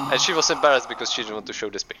 And she was embarrassed because she didn't want to show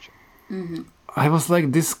this picture. I was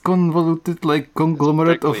like, this convoluted, like,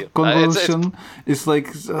 conglomerate pretty of clear. convolution is like,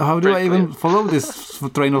 how do I pretty even clear. follow this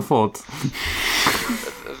train of thought?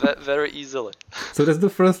 Very easily. So that's the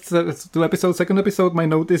first 2 episodes. Second episode, my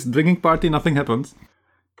note is drinking party, nothing happens.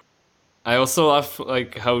 I also love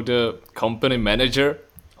like how the company manager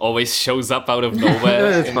always shows up out of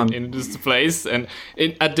nowhere it's fun. in this place, and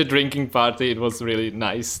at the drinking party it was really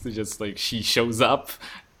nice to just like she shows up,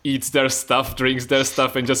 eats their stuff, drinks their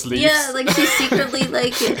stuff, and just leaves. Yeah, like she secretly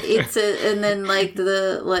like eats it, and then like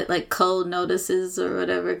the like Cole notices or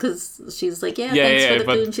whatever because she's like, thanks for the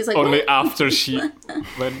but food, and she's like, only what? after she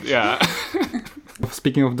went. Yeah.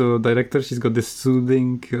 Speaking of the director, she's got this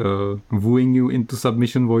soothing, wooing you into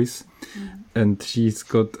submission voice. And she's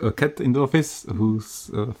got a cat in the office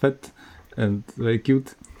who's fat and very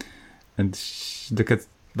cute. And the cat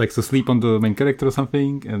likes to sleep on the main character or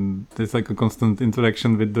something. And there's like a constant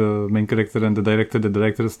interaction with the main character and the director. The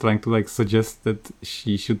director is trying to like suggest that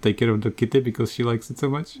she should take care of the kitty because she likes it so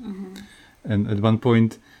much. And at one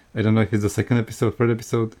point, I don't know if it's the second episode, third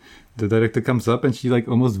episode, the director comes up and she like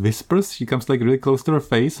almost whispers. She comes like really close to her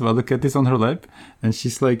face while the cat is on her lap. And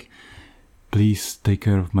she's like, please take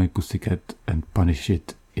care of my pussycat and punish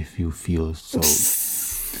it if you feel so.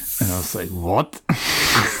 And I was like, what?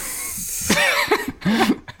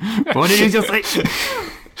 What did you just say?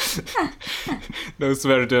 Those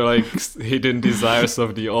were the like hidden desires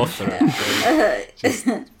of the author, like, just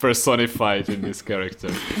personified in this character.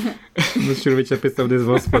 I'm not sure which episode this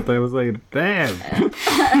was, but I was like, damn.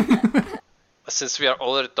 Since we are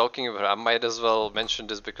already talking about it, I might as well mention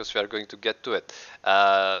this because we are going to get to it.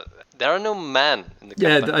 There are no men in the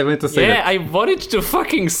company. Yeah, I went to say Yeah, that. I wanted to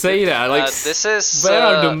fucking say that. Like, This is where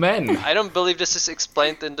are the men? I don't believe this is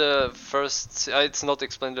explained in the first. It's not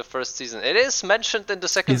explained in the first season. It is mentioned in the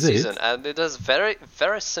second Is it? season, and it has very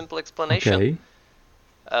simple explanation.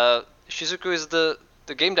 Okay. Shizuku is the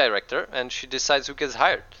game director, and she decides who gets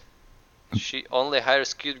hired. She only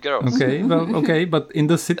hires cute girls. Okay, well, okay, but in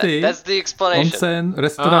the city, That's the explanation. onsen,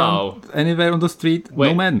 restaurant, anywhere on the street,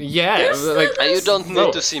 no men. Yeah, like And you don't need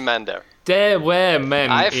No. to see men there. there were men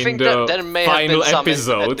I in think the that there may have final been some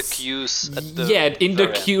episodes. at the queues. At the Yeah, in the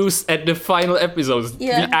very end. queues at the final episodes,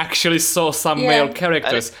 Yeah. we actually saw some Yeah. male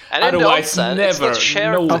characters. And in the Otherwise, onsen, it's never, not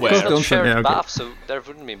shared, Of course, it's nowhere. the not onsen, shared yeah, okay. bath, so there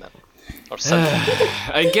wouldn't be men. Or something.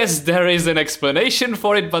 I guess there is an explanation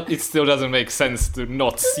for it, but it still doesn't make sense to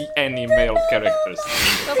not see any male characters.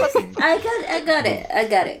 I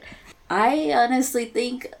got it. I honestly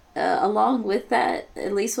think, along with that,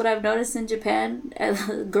 at least what I've noticed in Japan,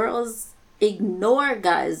 girls ignore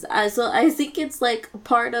guys. So I think it's like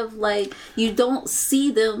part of like you don't see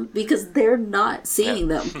them because they're not seeing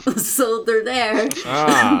them, so they're there.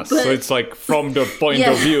 Ah, so But- it's like from the point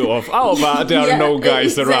Yeah. of view of, oh, but there are Yeah, no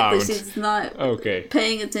guys exactly. around. She's not Okay.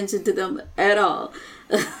 paying attention to them at all.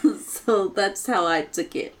 So that's how I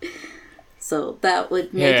took it. So that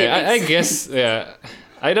would make it. Yeah, I make guess, sense. yeah.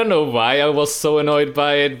 I don't know why I was so annoyed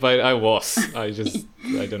by it, but I was. I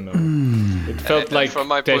don't know. It felt And like from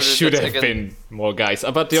my there point of view, should that's have again- been more guys.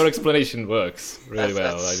 But your explanation works really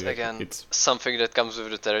well. That's again It's something that comes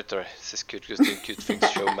with the territory. This is cute because doing cute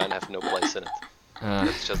things show men have no place in it.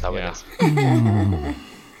 That's just how yeah. it is.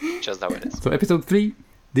 Just how it is. So episode 3,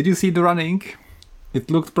 did you see the running? It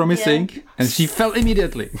looked promising, and she fell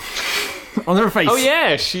immediately. On her face. Oh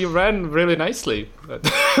yeah, she ran really nicely. But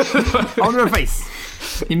On her face.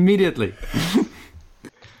 Immediately.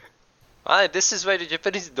 This is why the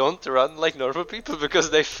Japanese don't run like normal people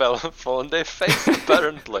because they fall on their face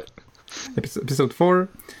apparently. Episode 4,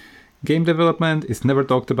 game development is never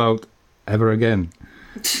talked about ever again.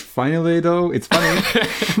 Finally, though, it's funny.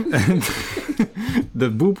 And the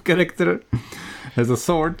boob character has a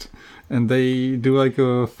sword, and they do like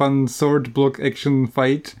a fun sword block action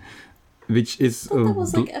fight, which is I thought that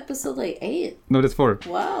was like episode like 8. no, that's 4.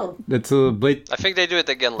 Wow. That's a blade. I think they do it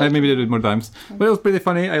again later. Maybe they did it more times, but it was pretty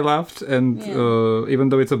funny. I laughed, and even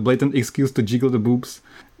though it's a blatant excuse to jiggle the boobs,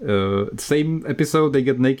 same episode they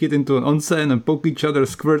get naked into an onsen and poke each other,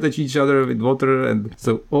 squirt at each other with water, and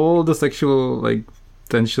so all the sexual like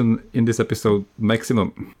tension in this episode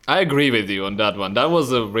maximum. I agree with you on that one. That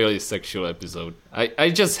was a really sexual episode. I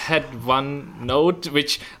just had one note,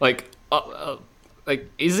 which like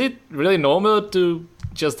is it really normal to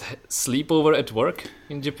just sleep over at work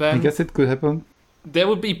in Japan? I guess it could happen. There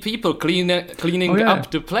would be people cleaning Oh, yeah. up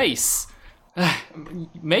the place.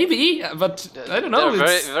 Maybe, but I don't know. They're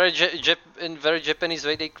it's- in very Japanese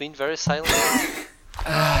way. They clean very silently.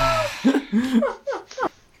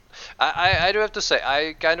 I do have to say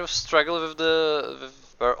I kind of struggle with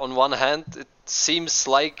where on one hand it seems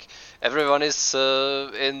like everyone is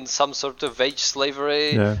in some sort of wage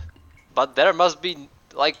slavery. Yeah. but there must be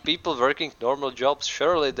like people working normal jobs.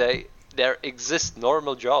 Surely there exist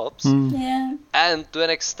normal jobs. Yeah. And to an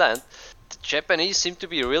extent, the Japanese seem to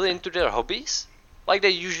be really into their hobbies. Like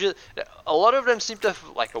a lot of them seem to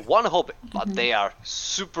have like a one hobby, but they are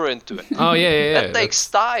super into it. Oh yeah. That takes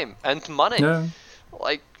time and money. Yeah.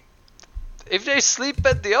 Like, if they sleep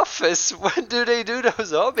at the office, when do they do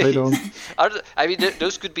those hobbies? They don't. I mean,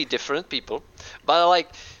 those could be different people, but like,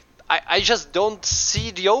 I just don't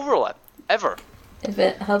see the overlap ever. If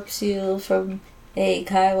it helps you from a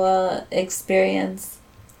Kaiwa experience,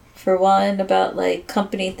 for one, about like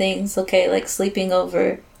company things, okay, like sleeping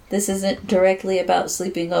over. This isn't directly about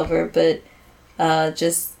sleeping over, but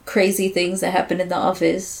just crazy things that happen in the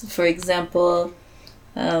office. For example,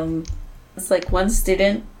 it's like one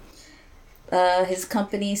student, his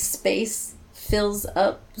company's space fills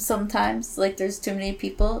up sometimes, like there's too many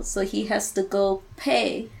people, so he has to go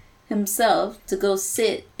pay himself to go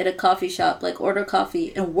sit at a coffee shop, like order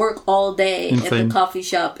coffee and work all day at the coffee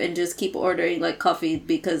shop and just keep ordering like coffee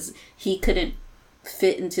because he couldn't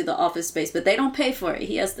fit into the office space, but they don't pay for it.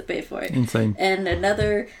 He has to pay for it. Insane. And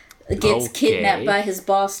another gets kidnapped by his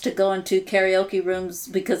boss to go into karaoke rooms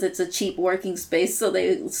because it's a cheap working space, so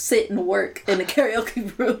they sit and work in a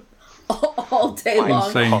karaoke room all day long.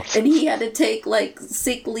 Insane. And he had to take like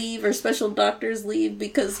sick leave or special doctor's leave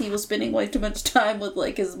because he was spending way too much time with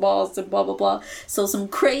like his boss and blah blah blah. So some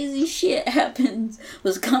crazy shit happens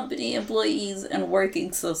with company employees and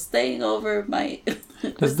working, so staying over might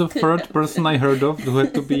That's the third person I heard of who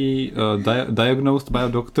had to be diagnosed by a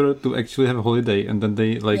doctor to actually have a holiday, and then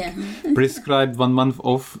they prescribed 1 month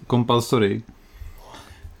off compulsory.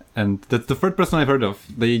 And that's the third person I've heard of.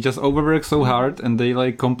 They just overwork so hard, and they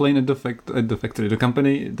like complain at the factory, the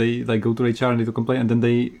company. They like go to HR and they complain, and then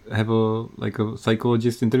they have a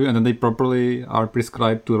psychologist interview, and then they properly are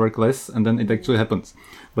prescribed to work less, and then it actually happens.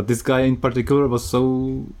 But this guy in particular was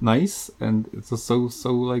so nice, and it was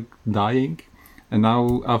so like dying. And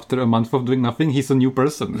now after a month of doing nothing, he's a new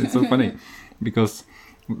person. It's so funny because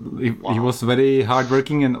he was very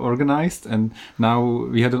hardworking and organized, and now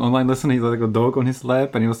we had an online lesson. He had like a dog on his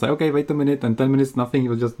lap, and he was like, okay, wait a minute, and 10 minutes nothing. He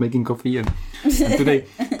was just making coffee, and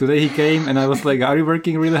today he came, and I was like, are you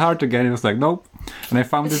working really hard again? He was like, nope. And I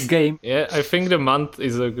found this game. Yeah, I think the month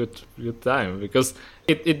is a good time because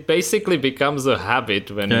it basically becomes a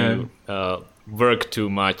habit when you work too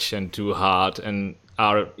much and too hard and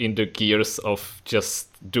are in the gears of just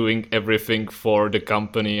doing everything for the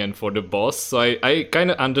company and for the boss. So I kind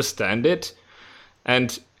of understand it.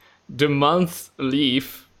 And the month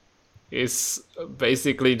leave is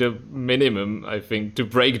basically the minimum, I think, to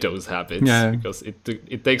break those habits. Yeah. Because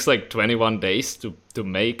it takes like 21 days to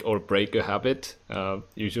make or break a habit,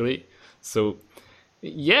 usually. So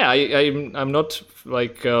yeah, I'm not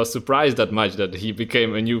like surprised that much that he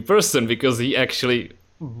became a new person, because he actually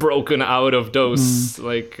broken out of those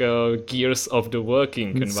gears of the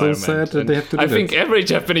working environment. So sad that they have to do think every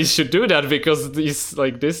Japanese should do that, because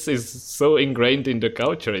this is so ingrained in the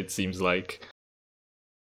culture, it seems like.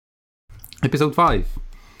 Episode 5.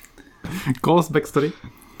 Cole's backstory.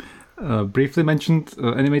 Briefly mentioned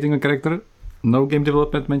animating a character. No game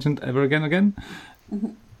development mentioned ever again.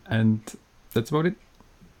 Mm-hmm. And that's about it.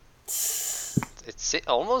 It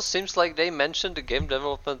almost seems like they mentioned the game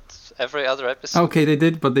development every other episode. Okay, they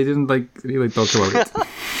did, but they didn't really talk about it.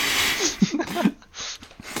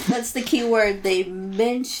 That's the key word, they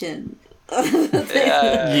mentioned.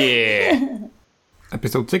 Yeah.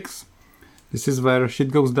 Episode 6. This is where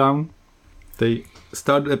shit goes down. They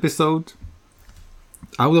start the episode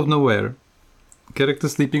out of nowhere. Character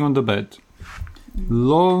sleeping on the bed.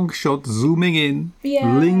 Long shot zooming in,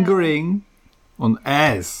 lingering on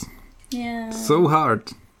ass. Yeah. So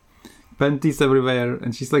hard. Panties everywhere,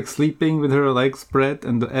 and she's like sleeping with her legs spread,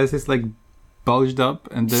 and the ass is like bulged up,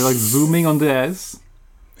 and they're like zooming on the ass.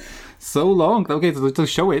 So long. Okay, so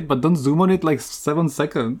show it, but don't zoom on it like 7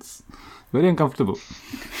 seconds. Very uncomfortable.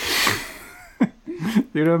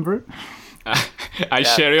 You remember? I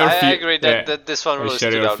share your feelings. I agree that this one really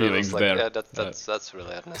stood out. Feelings like, there. That's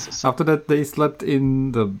really unnecessary. After that, they slept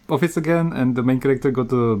in the office again, and the main character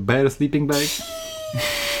got a bear sleeping bag.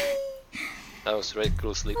 That was really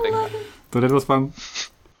cool sleeping. So that was fun.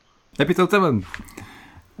 Episode 7.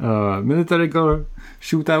 Military girl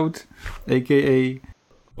shootout, aka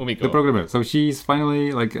Umiko. The programmer. So she's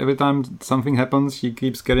finally, like, every time something happens, she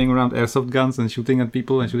keeps carrying around airsoft guns and shooting at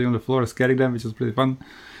people and shooting on the floor, scaring them, which is pretty fun.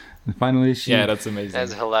 And finally she... Yeah, that's amazing.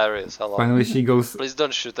 That's hilarious. I love Finally it. she goes... Please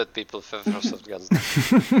don't shoot at people with airsoft guns.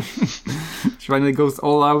 She finally goes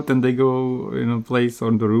all out and they go in a place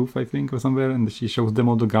on the roof, I think, or somewhere, and she shows them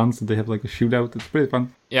all the guns and they have like a shootout. It's pretty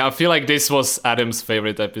fun. Yeah, I feel like this was Adam's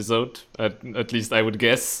favorite episode. At least I would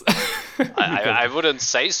guess. I wouldn't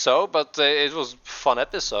say so, but it was a fun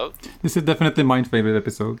episode. This is definitely my favorite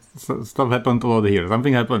episode. Stuff happened a lot here.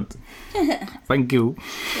 Something happened. Thank you.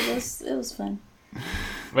 It was fun.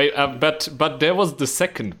 Wait, but there was the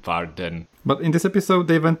second part then. But in this episode,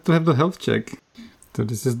 they went to have the health check. So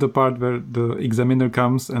this is the part where the examiner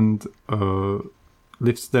comes and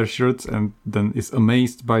lifts their shirts and then is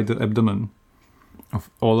amazed by the abdomen of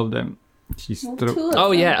all of them. She's Two of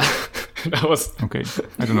Oh them. yeah, that was okay.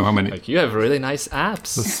 I don't know how many. like you have really nice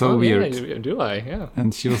abs. That's so weird. Yeah, do I? Yeah.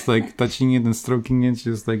 And she was like touching it and stroking it. She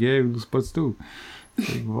was like, "Yeah, you do sports too."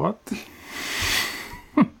 Like, what?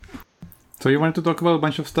 So you wanted to talk about a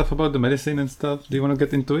bunch of stuff about the medicine and stuff. Do you want to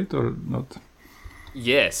get into it or not?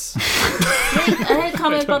 Yes. Wait, I had a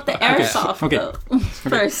comment about the airsoft Okay. though.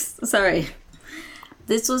 First, sorry.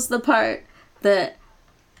 This was the part that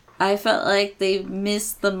I felt like they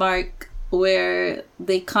missed the mark, where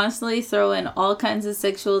they constantly throw in all kinds of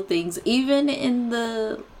sexual things, even in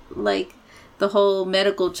the whole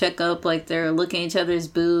medical checkup, like they're looking at each other's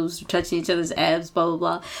boobs, touching each other's abs, blah blah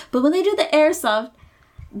blah. But when they do the airsoft,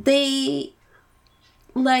 they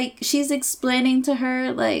she's explaining to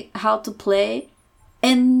her how to play,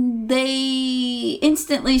 and they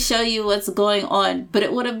instantly show you what's going on. But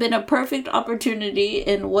it would have been a perfect opportunity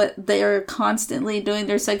in what they're constantly doing,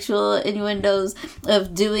 their sexual innuendos,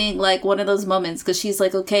 of doing one of those moments, because she's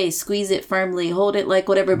like, okay, squeeze it firmly, hold it,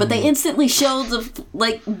 whatever. But they instantly show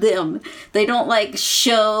them. They don't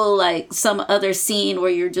show some other scene where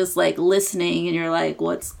you're just listening and you're like,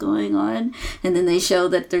 what's going on? And then they show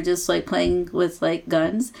that they're just playing with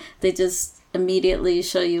guns. They just immediately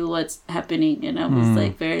show you what's happening, and I was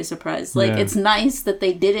very surprised. It's nice that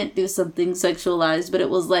they didn't do something sexualized, but it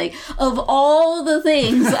was of all the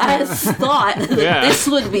things I thought this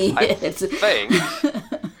would be I it. think.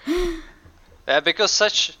 Because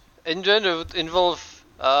such innuendo would involve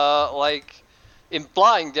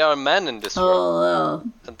implying there are men in this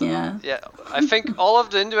world. Yeah. Yeah, I think all of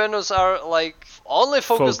the innuendos are only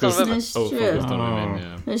focused on women. That's true. Focused on women,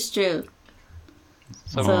 yeah. That's true.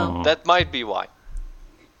 So So- that might be why.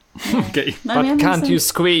 Okay. But can't you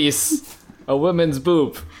squeeze a woman's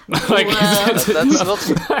boob? That's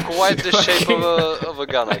not quite the shape of a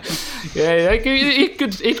gun, I guess. Yeah,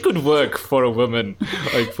 it could work for a woman,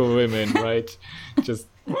 for women, right? Just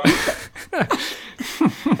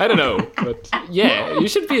I don't know, but yeah, you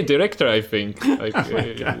should be a director. I think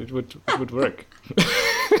it would work.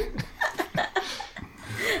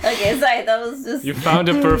 Okay, sorry, that was just... You found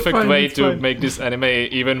a perfect Fine, way it's to fine. make this anime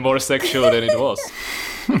even more sexual than it was.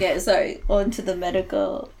 Okay, sorry, on to the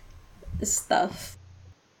medical stuff.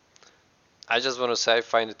 I just want to say I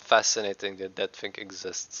find it fascinating that that thing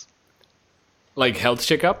exists. Like health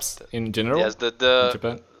checkups in general? Yes, in the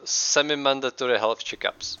Japan? semi-mandatory health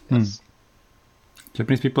checkups. Yes.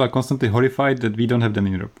 Japanese people are constantly horrified that we don't have them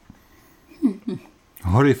in Europe.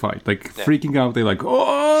 Horrified, freaking out. They're like,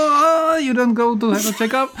 "Oh, you don't go to have a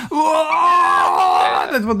checkup? Oh!"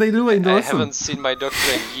 That's what they do in the I lesson. haven't seen my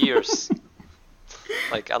doctor in years.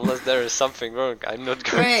 Unless there is something wrong, I'm not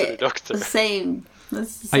going to the doctor. Same.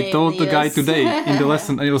 That's the same I told in the guy US. today in the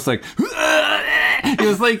lesson, and he was like, he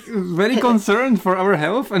was very concerned for our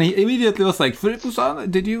health, and he immediately was like, "Filipu-san,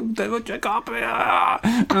 did you have a checkup?" And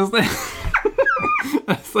I was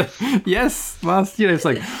like, yes, last year. It's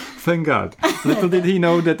thank God. Little did he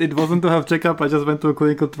know that it wasn't to have checkup. I just went to a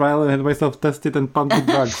clinical trial and had myself tested and pumped with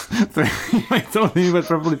drugs. So I told him he was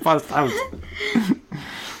probably passed out.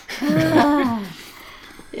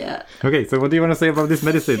 Yeah. Okay, so what do you want to say about this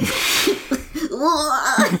medicine?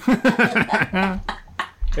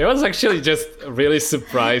 I was actually just really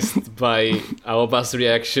surprised by Aoba's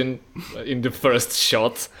reaction in the first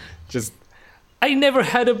shot. Just, I never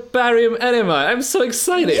had a barium enema. I'm so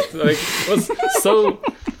excited. It was so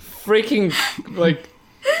freaking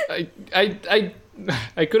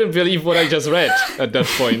I couldn't believe what I just read at that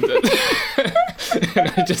point. And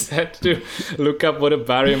I just had to look up what a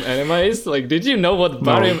barium enema is. Did you know what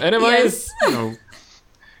barium enema is? No.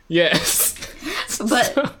 Yes.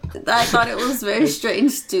 But I thought it was very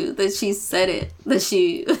strange too that she said it, that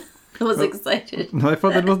she was excited. No, I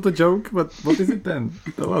thought that was the joke, but what is it then?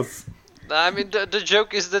 Tell us. I mean, the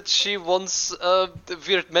joke is that she wants a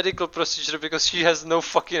weird medical procedure because she has no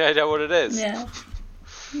fucking idea what it is. Yeah.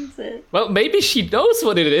 That's it. Well, maybe she knows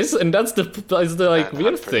what it is, and that's the weird I'm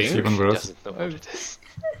pretty thing. sure Even she worse. doesn't know what it is.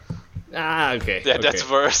 Okay. Yeah, okay. that's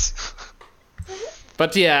worse.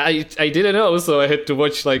 But yeah, I didn't know, so I had to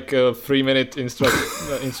watch like a 3-minute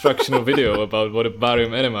instructional video about what a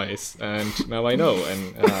barium enema is, and now I know.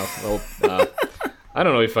 And I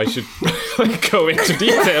don't know if I should like, go into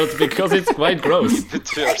details because it's quite gross. I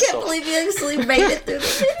can't believe you actually made it through the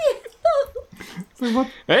video.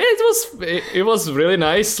 It was really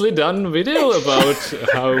nicely done video about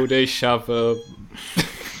how they shove a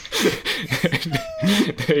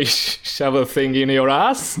thing in your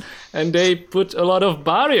ass, and they put a lot of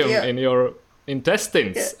barium in your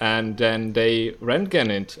intestines, and then they röntgen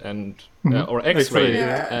it and or X-ray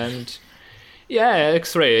it, and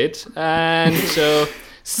X-ray it, and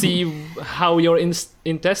see how your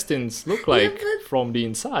intestines look like from the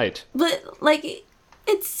inside. But like,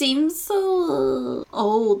 it seems so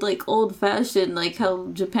old, like old-fashioned, like how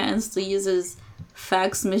Japan still uses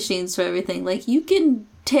fax machines for everything. Like, you can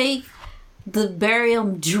take the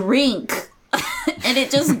barium drink and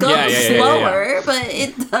it just goes slower, but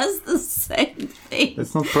it does the same thing.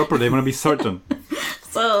 It's not proper. They want to be certain.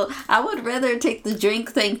 So I would rather take the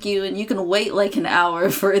drink, thank you, and you can wait like an hour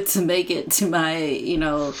for it to make it to my,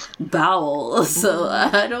 bowel. So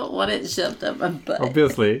I don't want it shoved up my butt.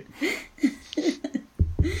 Obviously.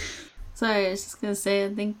 Sorry, I was just gonna say,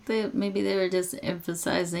 I think that maybe they were just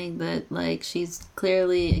emphasizing that, like, she's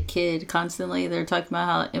clearly a kid. Constantly they're talking about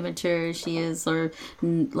how immature she is, or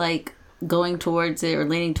like going towards it or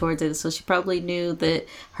leaning towards it. So she probably knew that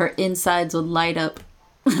her insides would light up,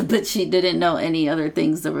 but she didn't know any other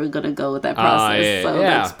things that were gonna go with that process.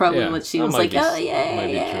 That's probably what she was like. Oh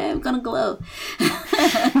yeah, I'm gonna glow.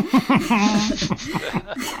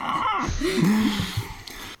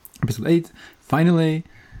 Episode 8. Finally,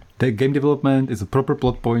 the game development is a proper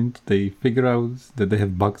plot point. They figure out that they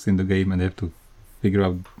have bugs in the game and they have to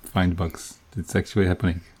find bugs. It's actually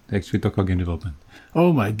happening. They actually talk about game development.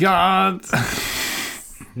 Oh my god!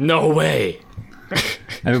 No way!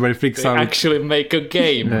 Everybody freaks out. Actually make a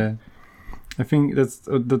game. I think that's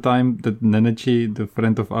the time that Nenechi, the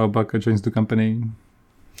friend of Aobaka, joins the company.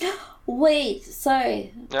 Wait,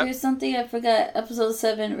 sorry. Yep. There's something I forgot. Episode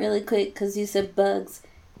 7, really quick, because you said bugs.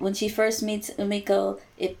 When she first meets Umiko,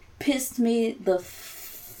 it pissed me the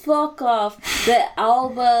fuck off that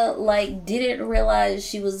Alba, like, didn't realize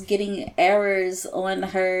she was getting errors on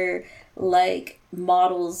her, like,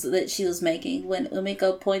 models that she was making. When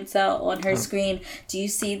Umiko points out on her screen, do you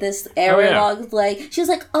see this error log? Like, she was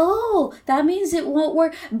like, oh, that means it won't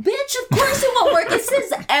work. Bitch, of course it won't work. It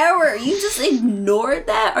says error. You just ignored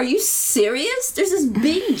that? Are you serious? There's this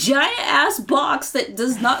big giant ass box that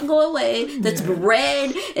does not go away, that's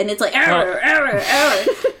red, and it's like error.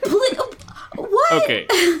 Please, what? Okay.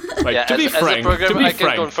 Like, to be frank, as a programmer, I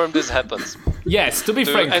can confirm this happens. Yes, to be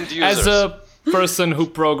frank, as a person who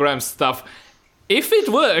programs stuff, if it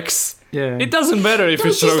works, it doesn't matter if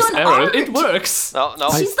it throws error. It works. No.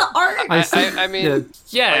 She's the art. I mean,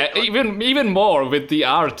 even more with the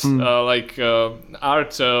art,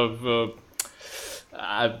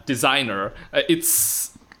 designer.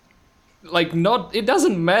 It's like not. It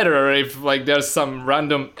doesn't matter if like there's some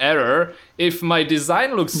random error. If my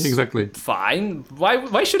design looks fine,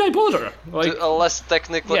 why should I bother? Like, to a less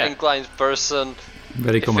technically inclined person,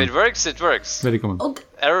 very common. If it works, it works. Very common. Okay.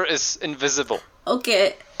 Error is invisible.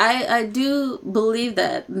 Okay, I do believe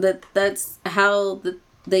that's how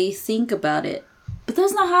they think about it. But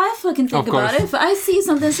that's not how I fucking think about it. If I see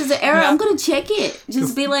something that says an error, I'm going to check it.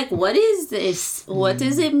 Just be like, what is this? What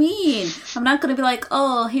does it mean? I'm not going to be like,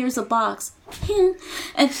 oh, here's a box. And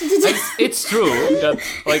it's true that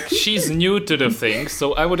like she's new to the thing,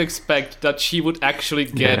 so I would expect that she would actually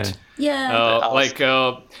get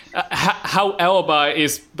how Elba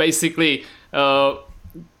is basically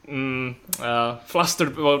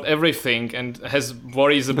flustered about everything and has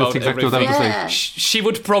worries about everything. She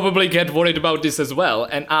would probably get worried about this as well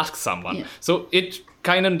and ask someone. Yeah. So it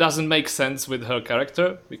kind of doesn't make sense with her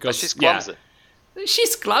character because she's clumsy.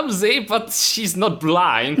 She's clumsy, but she's not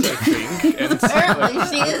blind, I think. And apparently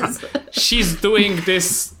she is. She's doing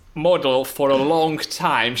this model for a long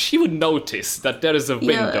time. She would notice that there is a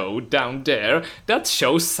window down there that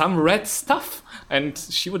shows some red stuff. And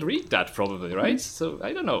she would read that probably, right? So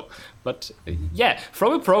I don't know. But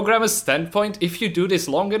from a programmer's standpoint, if you do this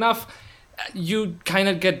long enough, you kind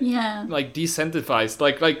of get like desensitized.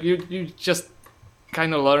 Like you just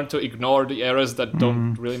kind of learn to ignore the errors that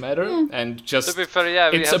don't really matter. And just, to be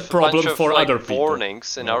fair, it's a problem for other people.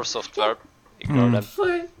 Warnings in our software. Ignore them.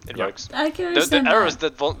 It works. I can understand the errors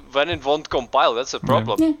that when it won't compile, that's a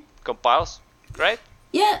problem. Yeah. Compiles, great?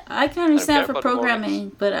 Yeah, I can understand for programming,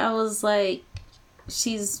 but I was like,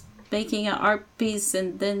 she's making an art piece,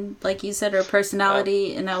 and then, like you said, her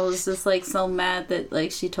personality, and I was just like so mad that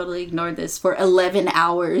like she totally ignored this for 11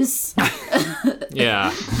 hours.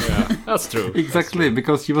 Yeah, that's true. Exactly,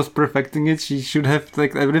 because she was perfecting it. She should have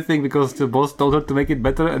like everything because the boss told her to make it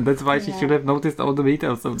better, and that's why she should have noticed all the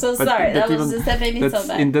details. So sorry, that made me so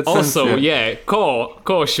bad. In that Also, sense,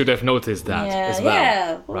 Ko should have noticed that as well.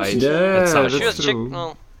 Yeah, right? that's She was true.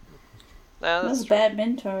 no. Yeah, That's bad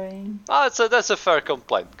mentoring. Oh, that's a fair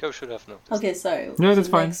complaint. Ko should have noticed. Okay, sorry. Yeah, that's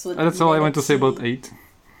fine. Next with That's all I want to say about Nenechi. 8.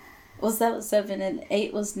 Was that 7 and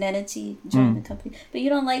 8 was Nenechi joining the company? But you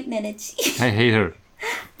don't like Nenechi. I hate her.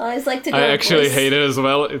 I always like to go. I actually voice. hate it as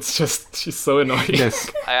well. It's just she's so annoying. Yes.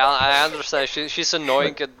 I understand. She's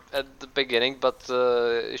annoying at the beginning, but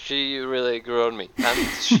she really grew on me. And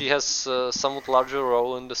she has a somewhat larger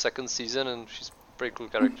role in the second season, and she's a pretty cool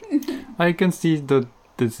character. I can see that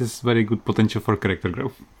this is very good potential for character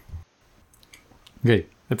growth. Okay,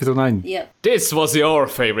 episode 9. Yep. This was your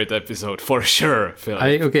favorite episode for sure, Phil. I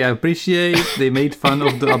appreciate they made fun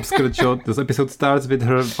of the obscured shot. This episode starts with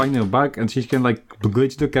her finding a bug and she can like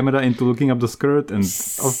glitch the camera into looking up the skirt, and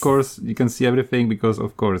of course you can see everything because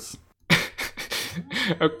of course.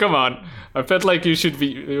 Oh, come on. I felt like you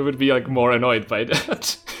would be like more annoyed by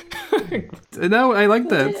that. No, I like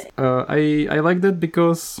that. I like that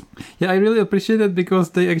because I really appreciate it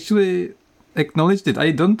because they actually acknowledged it.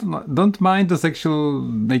 I don't mind the sexual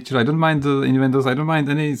nature. I don't mind the innuendos. I don't mind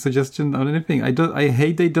any suggestion or anything. I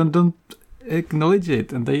hate they don't acknowledge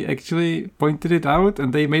it, and they actually pointed it out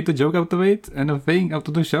and they made a joke out of it and a thing out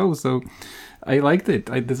of the show. So I liked it.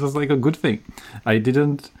 This was like a good thing. I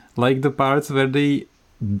didn't like the parts where they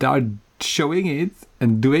are showing it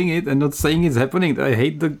and doing it and not saying it's happening. I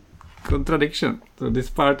hate the contradiction. So this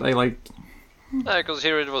part I liked. Because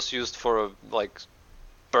here it was used for a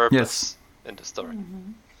purpose. Yes. In the story,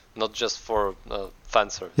 not just for fan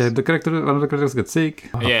service. Yeah, one of the characters gets sick.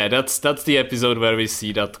 Yeah, that's the episode where we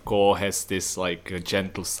see that Ko has this like a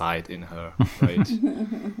gentle side in her, right?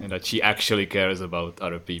 And that she actually cares about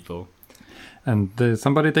other people. And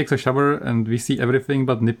somebody takes a shower and we see everything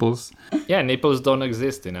but nipples. Yeah, nipples don't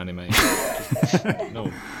exist in anime.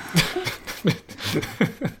 No.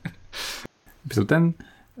 Episode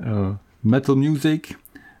 10, metal music,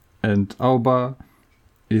 and Aoba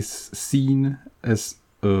is seen as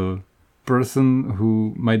a person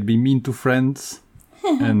who might be mean to friends,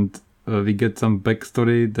 and we get some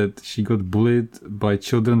backstory that she got bullied by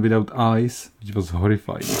children without eyes, which was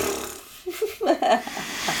horrifying.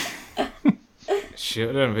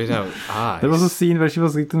 Children without eyes. There was a scene where she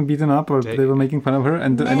was getting beaten up, or they were making fun of her,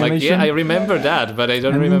 and the animation. I remember that, but I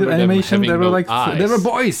don't and remember in the animation, them having they were no eyes. they were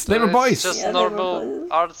boys. They were boys. It's just Yeah, they were normal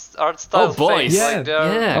art style. Oh, boys. things.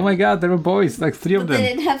 Yeah, yeah. Oh my god, there were boys, like 3 of But they them.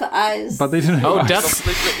 didn't have eyes. But they didn't have eyes. that's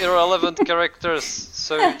Completely irrelevant characters,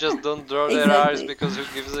 so you just don't draw their eyes Exactly. because who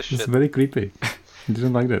gives a It's shit? very creepy. I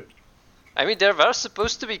didn't like that. I mean, they were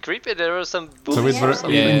supposed to be creepy. There were some So bullies it or worked,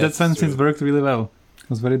 something. Yeah, in that that's sense, true. it worked really well. I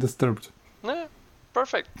was very disturbed. Yeah,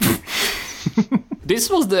 perfect. This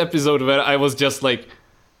was the episode where I was just like,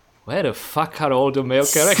 where the fuck are all the male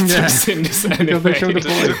characters in this anime? they showed the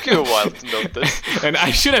It took you a while to notice. And I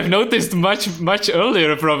should have noticed much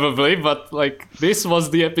earlier probably, but like this was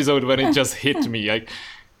the episode when it just hit me. Like,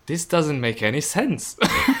 this doesn't make any sense.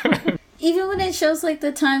 Even when it shows like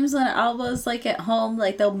the times when Alba's like at home,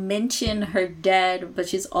 like they'll mention her dad, but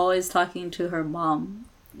she's always talking to her mom.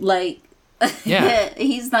 Like, Yeah.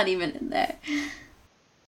 he's not even in there.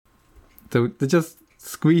 So they just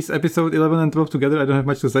squeeze episode 11 and 12 together. I don't have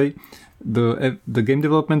much to say. The game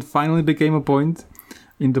development finally became a point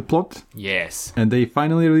in the plot, Yes. and they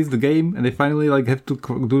finally released the game, and they finally like have to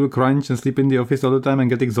do the crunch and sleep in the office all the time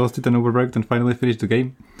and get exhausted and overworked and finally finish the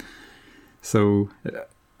game. So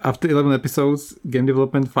after 11 episodes, game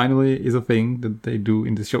development finally is a thing that they do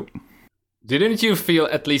in the show. Didn't you feel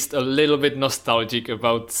at least a little bit nostalgic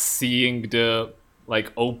about seeing the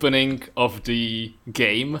like opening of the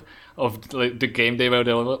game, of like, the game they were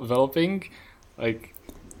developing? Like,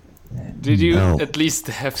 did you at least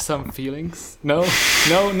have some feelings? No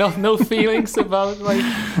feelings about like,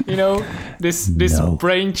 you know, this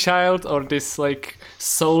brainchild or this like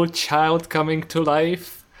soul child coming to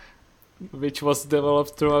life, which was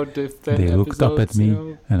developed throughout the 10 They episodes. looked up at me, you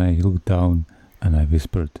know? and I looked down, and I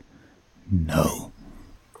whispered, "No."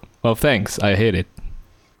 Well, thanks. I hate it.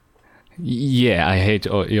 Yeah, I hate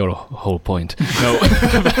your whole point. No,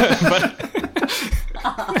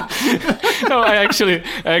 No, I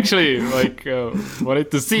actually like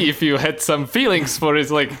wanted to see if you had some feelings for it.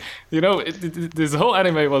 Like, this whole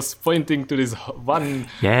anime was pointing to this one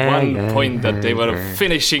point that they were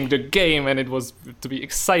finishing the game, and it was to be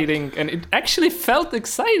exciting, and it actually felt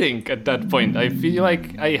exciting at that point. I feel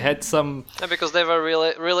like I had some. Yeah, because they were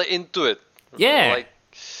really into it. Yeah. Like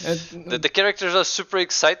the characters are super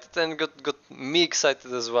excited and got me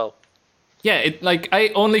excited as well. Yeah,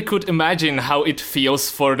 I only could imagine how it feels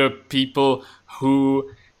for the people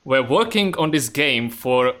who were working on this game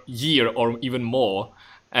for a year or even more,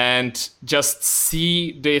 and just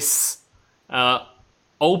see this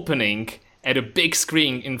opening at a big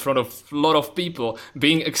screen in front of a lot of people,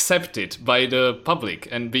 being accepted by the public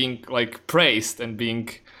and being like praised and being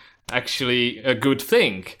actually a good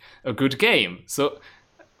thing, a good game. So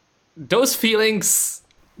those feelings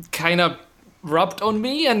kind of rubbed on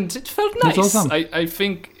me, and it felt nice. Awesome. I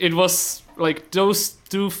think it was like those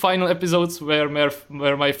 2 final episodes were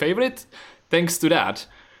my favorite, thanks to that.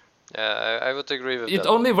 Yeah, I would agree with that. It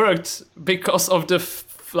only worked because of the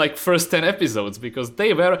first 10 episodes, because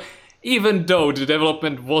they were, even though the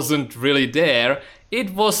development wasn't really there,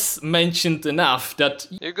 it was mentioned enough that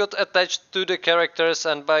you got attached to the characters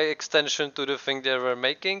and by extension to the thing they were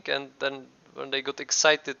making, and then when they got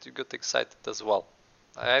excited, you got excited as well.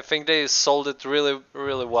 I think they sold it really,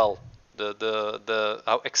 really well. The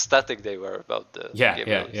how ecstatic they were about the game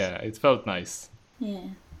release. Yeah, it felt nice. Yeah.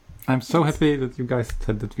 I'm so happy that you guys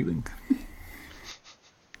had that feeling.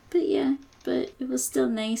 But it was still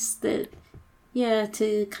nice that,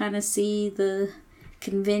 to kind of see the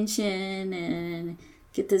convention and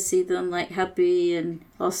get to see them like happy, and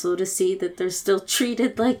also to see that they're still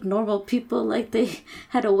treated like normal people, like they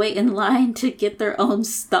had to wait in line to get their own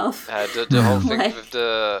stuff. The whole thing with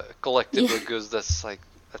the collectible goods, that's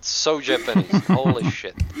so Japanese. Holy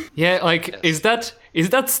shit. Yeah, is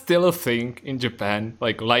that still a thing in Japan?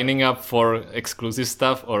 Like lining up for exclusive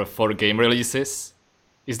stuff or for game releases?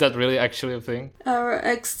 Is that really actually a thing? Our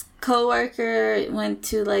ex-coworker went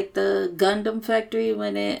to like the Gundam factory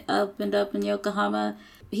when it opened up in Yokohama.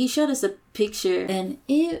 He showed us a picture, and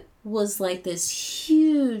it was like this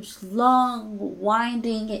huge, long,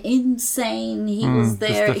 winding, insane. He was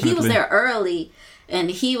there. He was there early,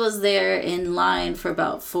 and he was there in line for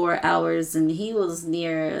about 4 hours, and he was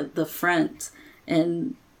near the front,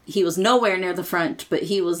 and he was nowhere near the front, but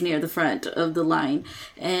he was near the front of the line.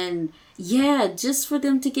 And yeah, just for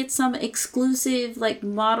them to get some exclusive like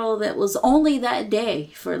model that was only that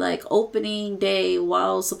day for like opening day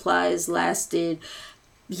while supplies lasted.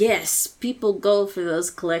 Yes, people go for those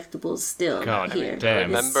collectibles still. God, here. damn. I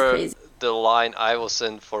remember the line I was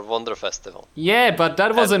in for Wonder Festival. Yeah, but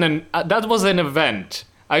that was an event.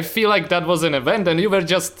 I feel like that was an event, and you were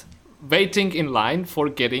just waiting in line for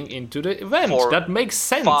getting into the event. That makes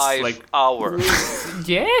sense. 5 hours.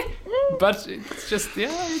 Yeah, but it's just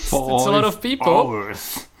it's a lot of people.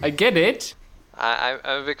 Hours. I get it.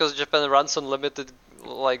 I because Japan runs on limited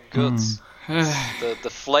like goods. The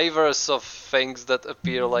flavors of things that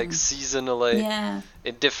appear like seasonally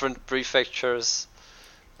in different prefectures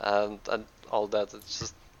and all that.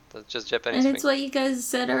 That's just Japanese. And it's what you guys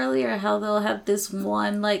said earlier, how they'll have this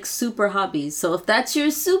one like super hobby. So if that's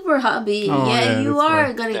your super hobby, you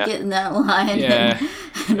are gonna get in that line. Yeah,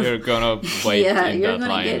 you're gonna wait in that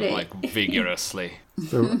line like vigorously.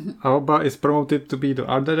 So Aoba is promoted to be the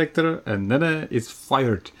art director, and Nene is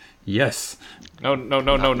fired. Yes. No,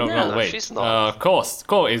 wait. She's not.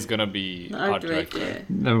 Ko is gonna be The art director.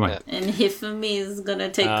 Never mind. And Hifumi is gonna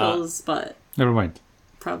take Ko's spot. Never mind.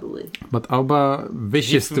 Probably. But Aoba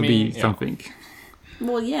wishes to be something.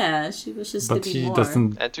 Well, yeah, she wishes But to be she more.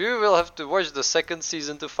 doesn't. And we will have to watch the second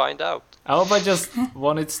season to find out. Aoba just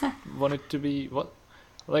wanted to be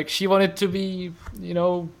she wanted to be,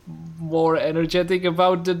 more energetic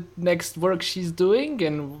about the next work she's doing,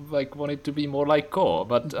 and like wanted to be more like Ko.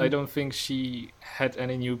 But I don't think she had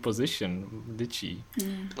any new position, did she?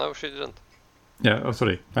 No, she didn't. Yeah. Oh,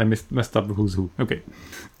 sorry. I messed up who's who. Okay.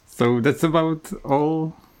 So that's about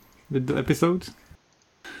all with the episode.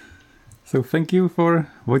 So thank you for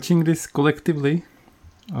watching this collectively.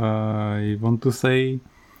 I want to say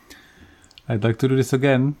I'd like to do this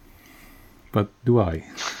again, but do I?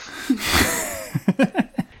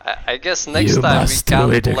 I guess next time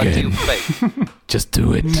we can't let you pick. Just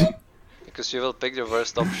do it. Because you will pick the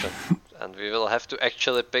worst option. And we will have to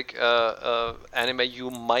actually pick anime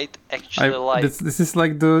you might actually like. This is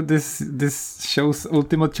like this show's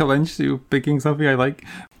ultimate challenge. You picking something I like.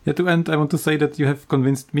 Yeah. To end, I want to say that you have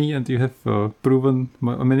convinced me, and you have proven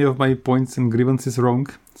many of my points and grievances wrong.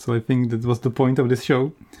 So I think that was the point of this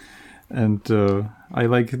show. And I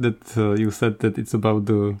like that you said that it's about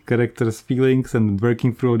the characters' feelings and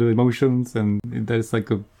working through the emotions, and there's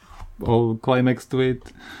like a whole climax to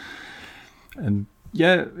it. And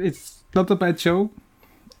yeah, it's not a bad show.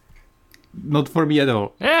 Not for me at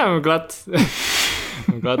all. Yeah, I'm glad.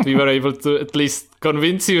 I'm glad we were able to at least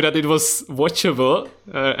convince you that it was watchable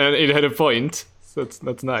and it had a point. So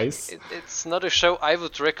that's nice. It's not a show I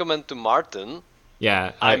would recommend to Martin.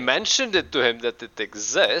 Yeah, I mentioned it to him that it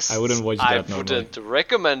exists. I wouldn't watch that. I wouldn't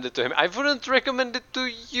recommend it to him. I wouldn't recommend it to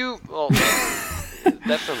you. Well,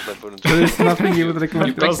 definitely wouldn't. There is nothing you would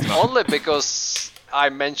recommend. Only because I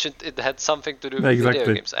mentioned it had something to do with video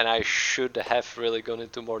games, and I should have really gone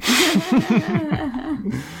into more detail.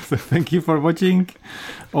 So thank you for watching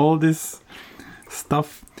all this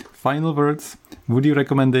stuff. Final words. Would you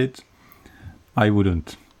recommend it? I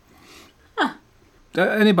wouldn't.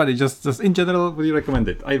 Anybody, just in general, would you recommend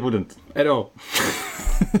it? I wouldn't at all.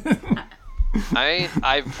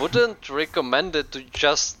 I wouldn't recommend it to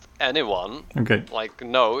just anyone. Okay. Like,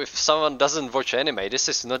 no, if someone doesn't watch anime, this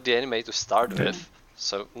is not the anime to start with.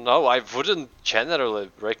 So, no, I wouldn't generally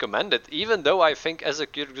recommend it, even though I think as a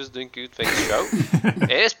cute who's doing cute things show, it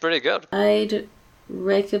is pretty good. I'd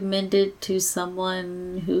recommend it to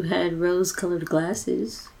someone who had rose-colored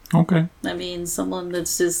glasses. Okay. I mean, someone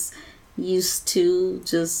that's just used to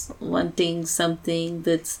just wanting something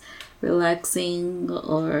that's relaxing,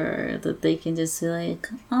 or that they can just be like,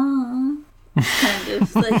 "Aw," kind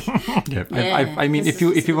of like. Yeah. I mean, if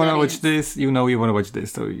you want to watch this, you know you want to watch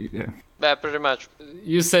this. So yeah. Yeah, pretty much.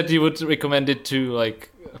 You said you would recommend it to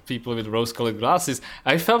like people with rose-colored glasses.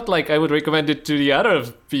 I felt like I would recommend it to the other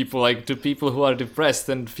people, like to people who are depressed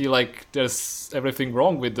and feel like there's everything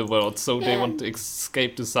wrong with the world, so they want to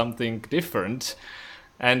escape to something different.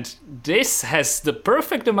 And this has the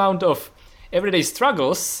perfect amount of everyday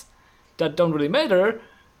struggles that don't really matter,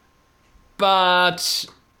 but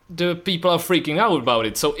the people are freaking out about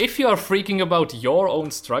it. So if you are freaking about your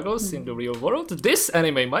own struggles in the real world, this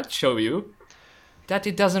anime might show you that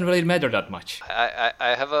it doesn't really matter that much.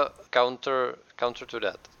 I have a counter to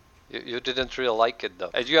that. You didn't really like it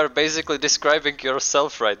though. And you are basically describing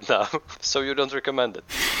yourself right now, so you don't recommend it.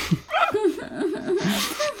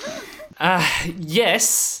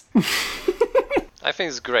 Yes. I think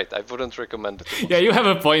it's great. I wouldn't recommend it. Yeah, you have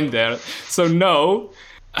a point there. So no.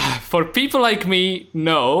 For people like me,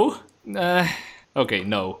 no. Okay,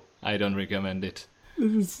 no. I don't recommend it.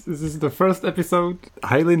 This is the first episode.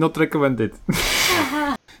 Highly not recommended.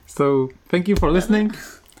 So thank you for listening.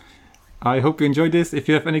 I hope you enjoyed this. If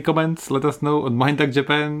you have any comments, let us know on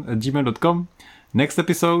mindduckjapan@gmail.com. Next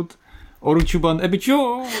episode, Oruchuban Ebichu.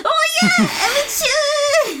 Oh yeah, Ebichu!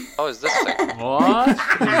 Oh, is this thing? What is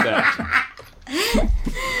that?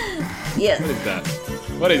 Yes. What is that?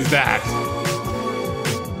 What is that?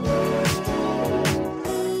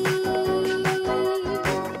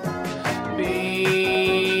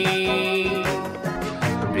 Be